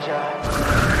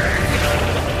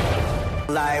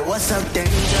 Like, what's up,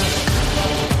 danger?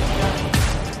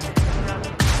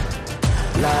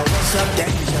 Like, what's up,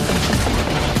 danger?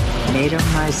 Made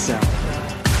them myself.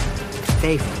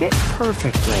 They fit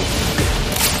perfectly.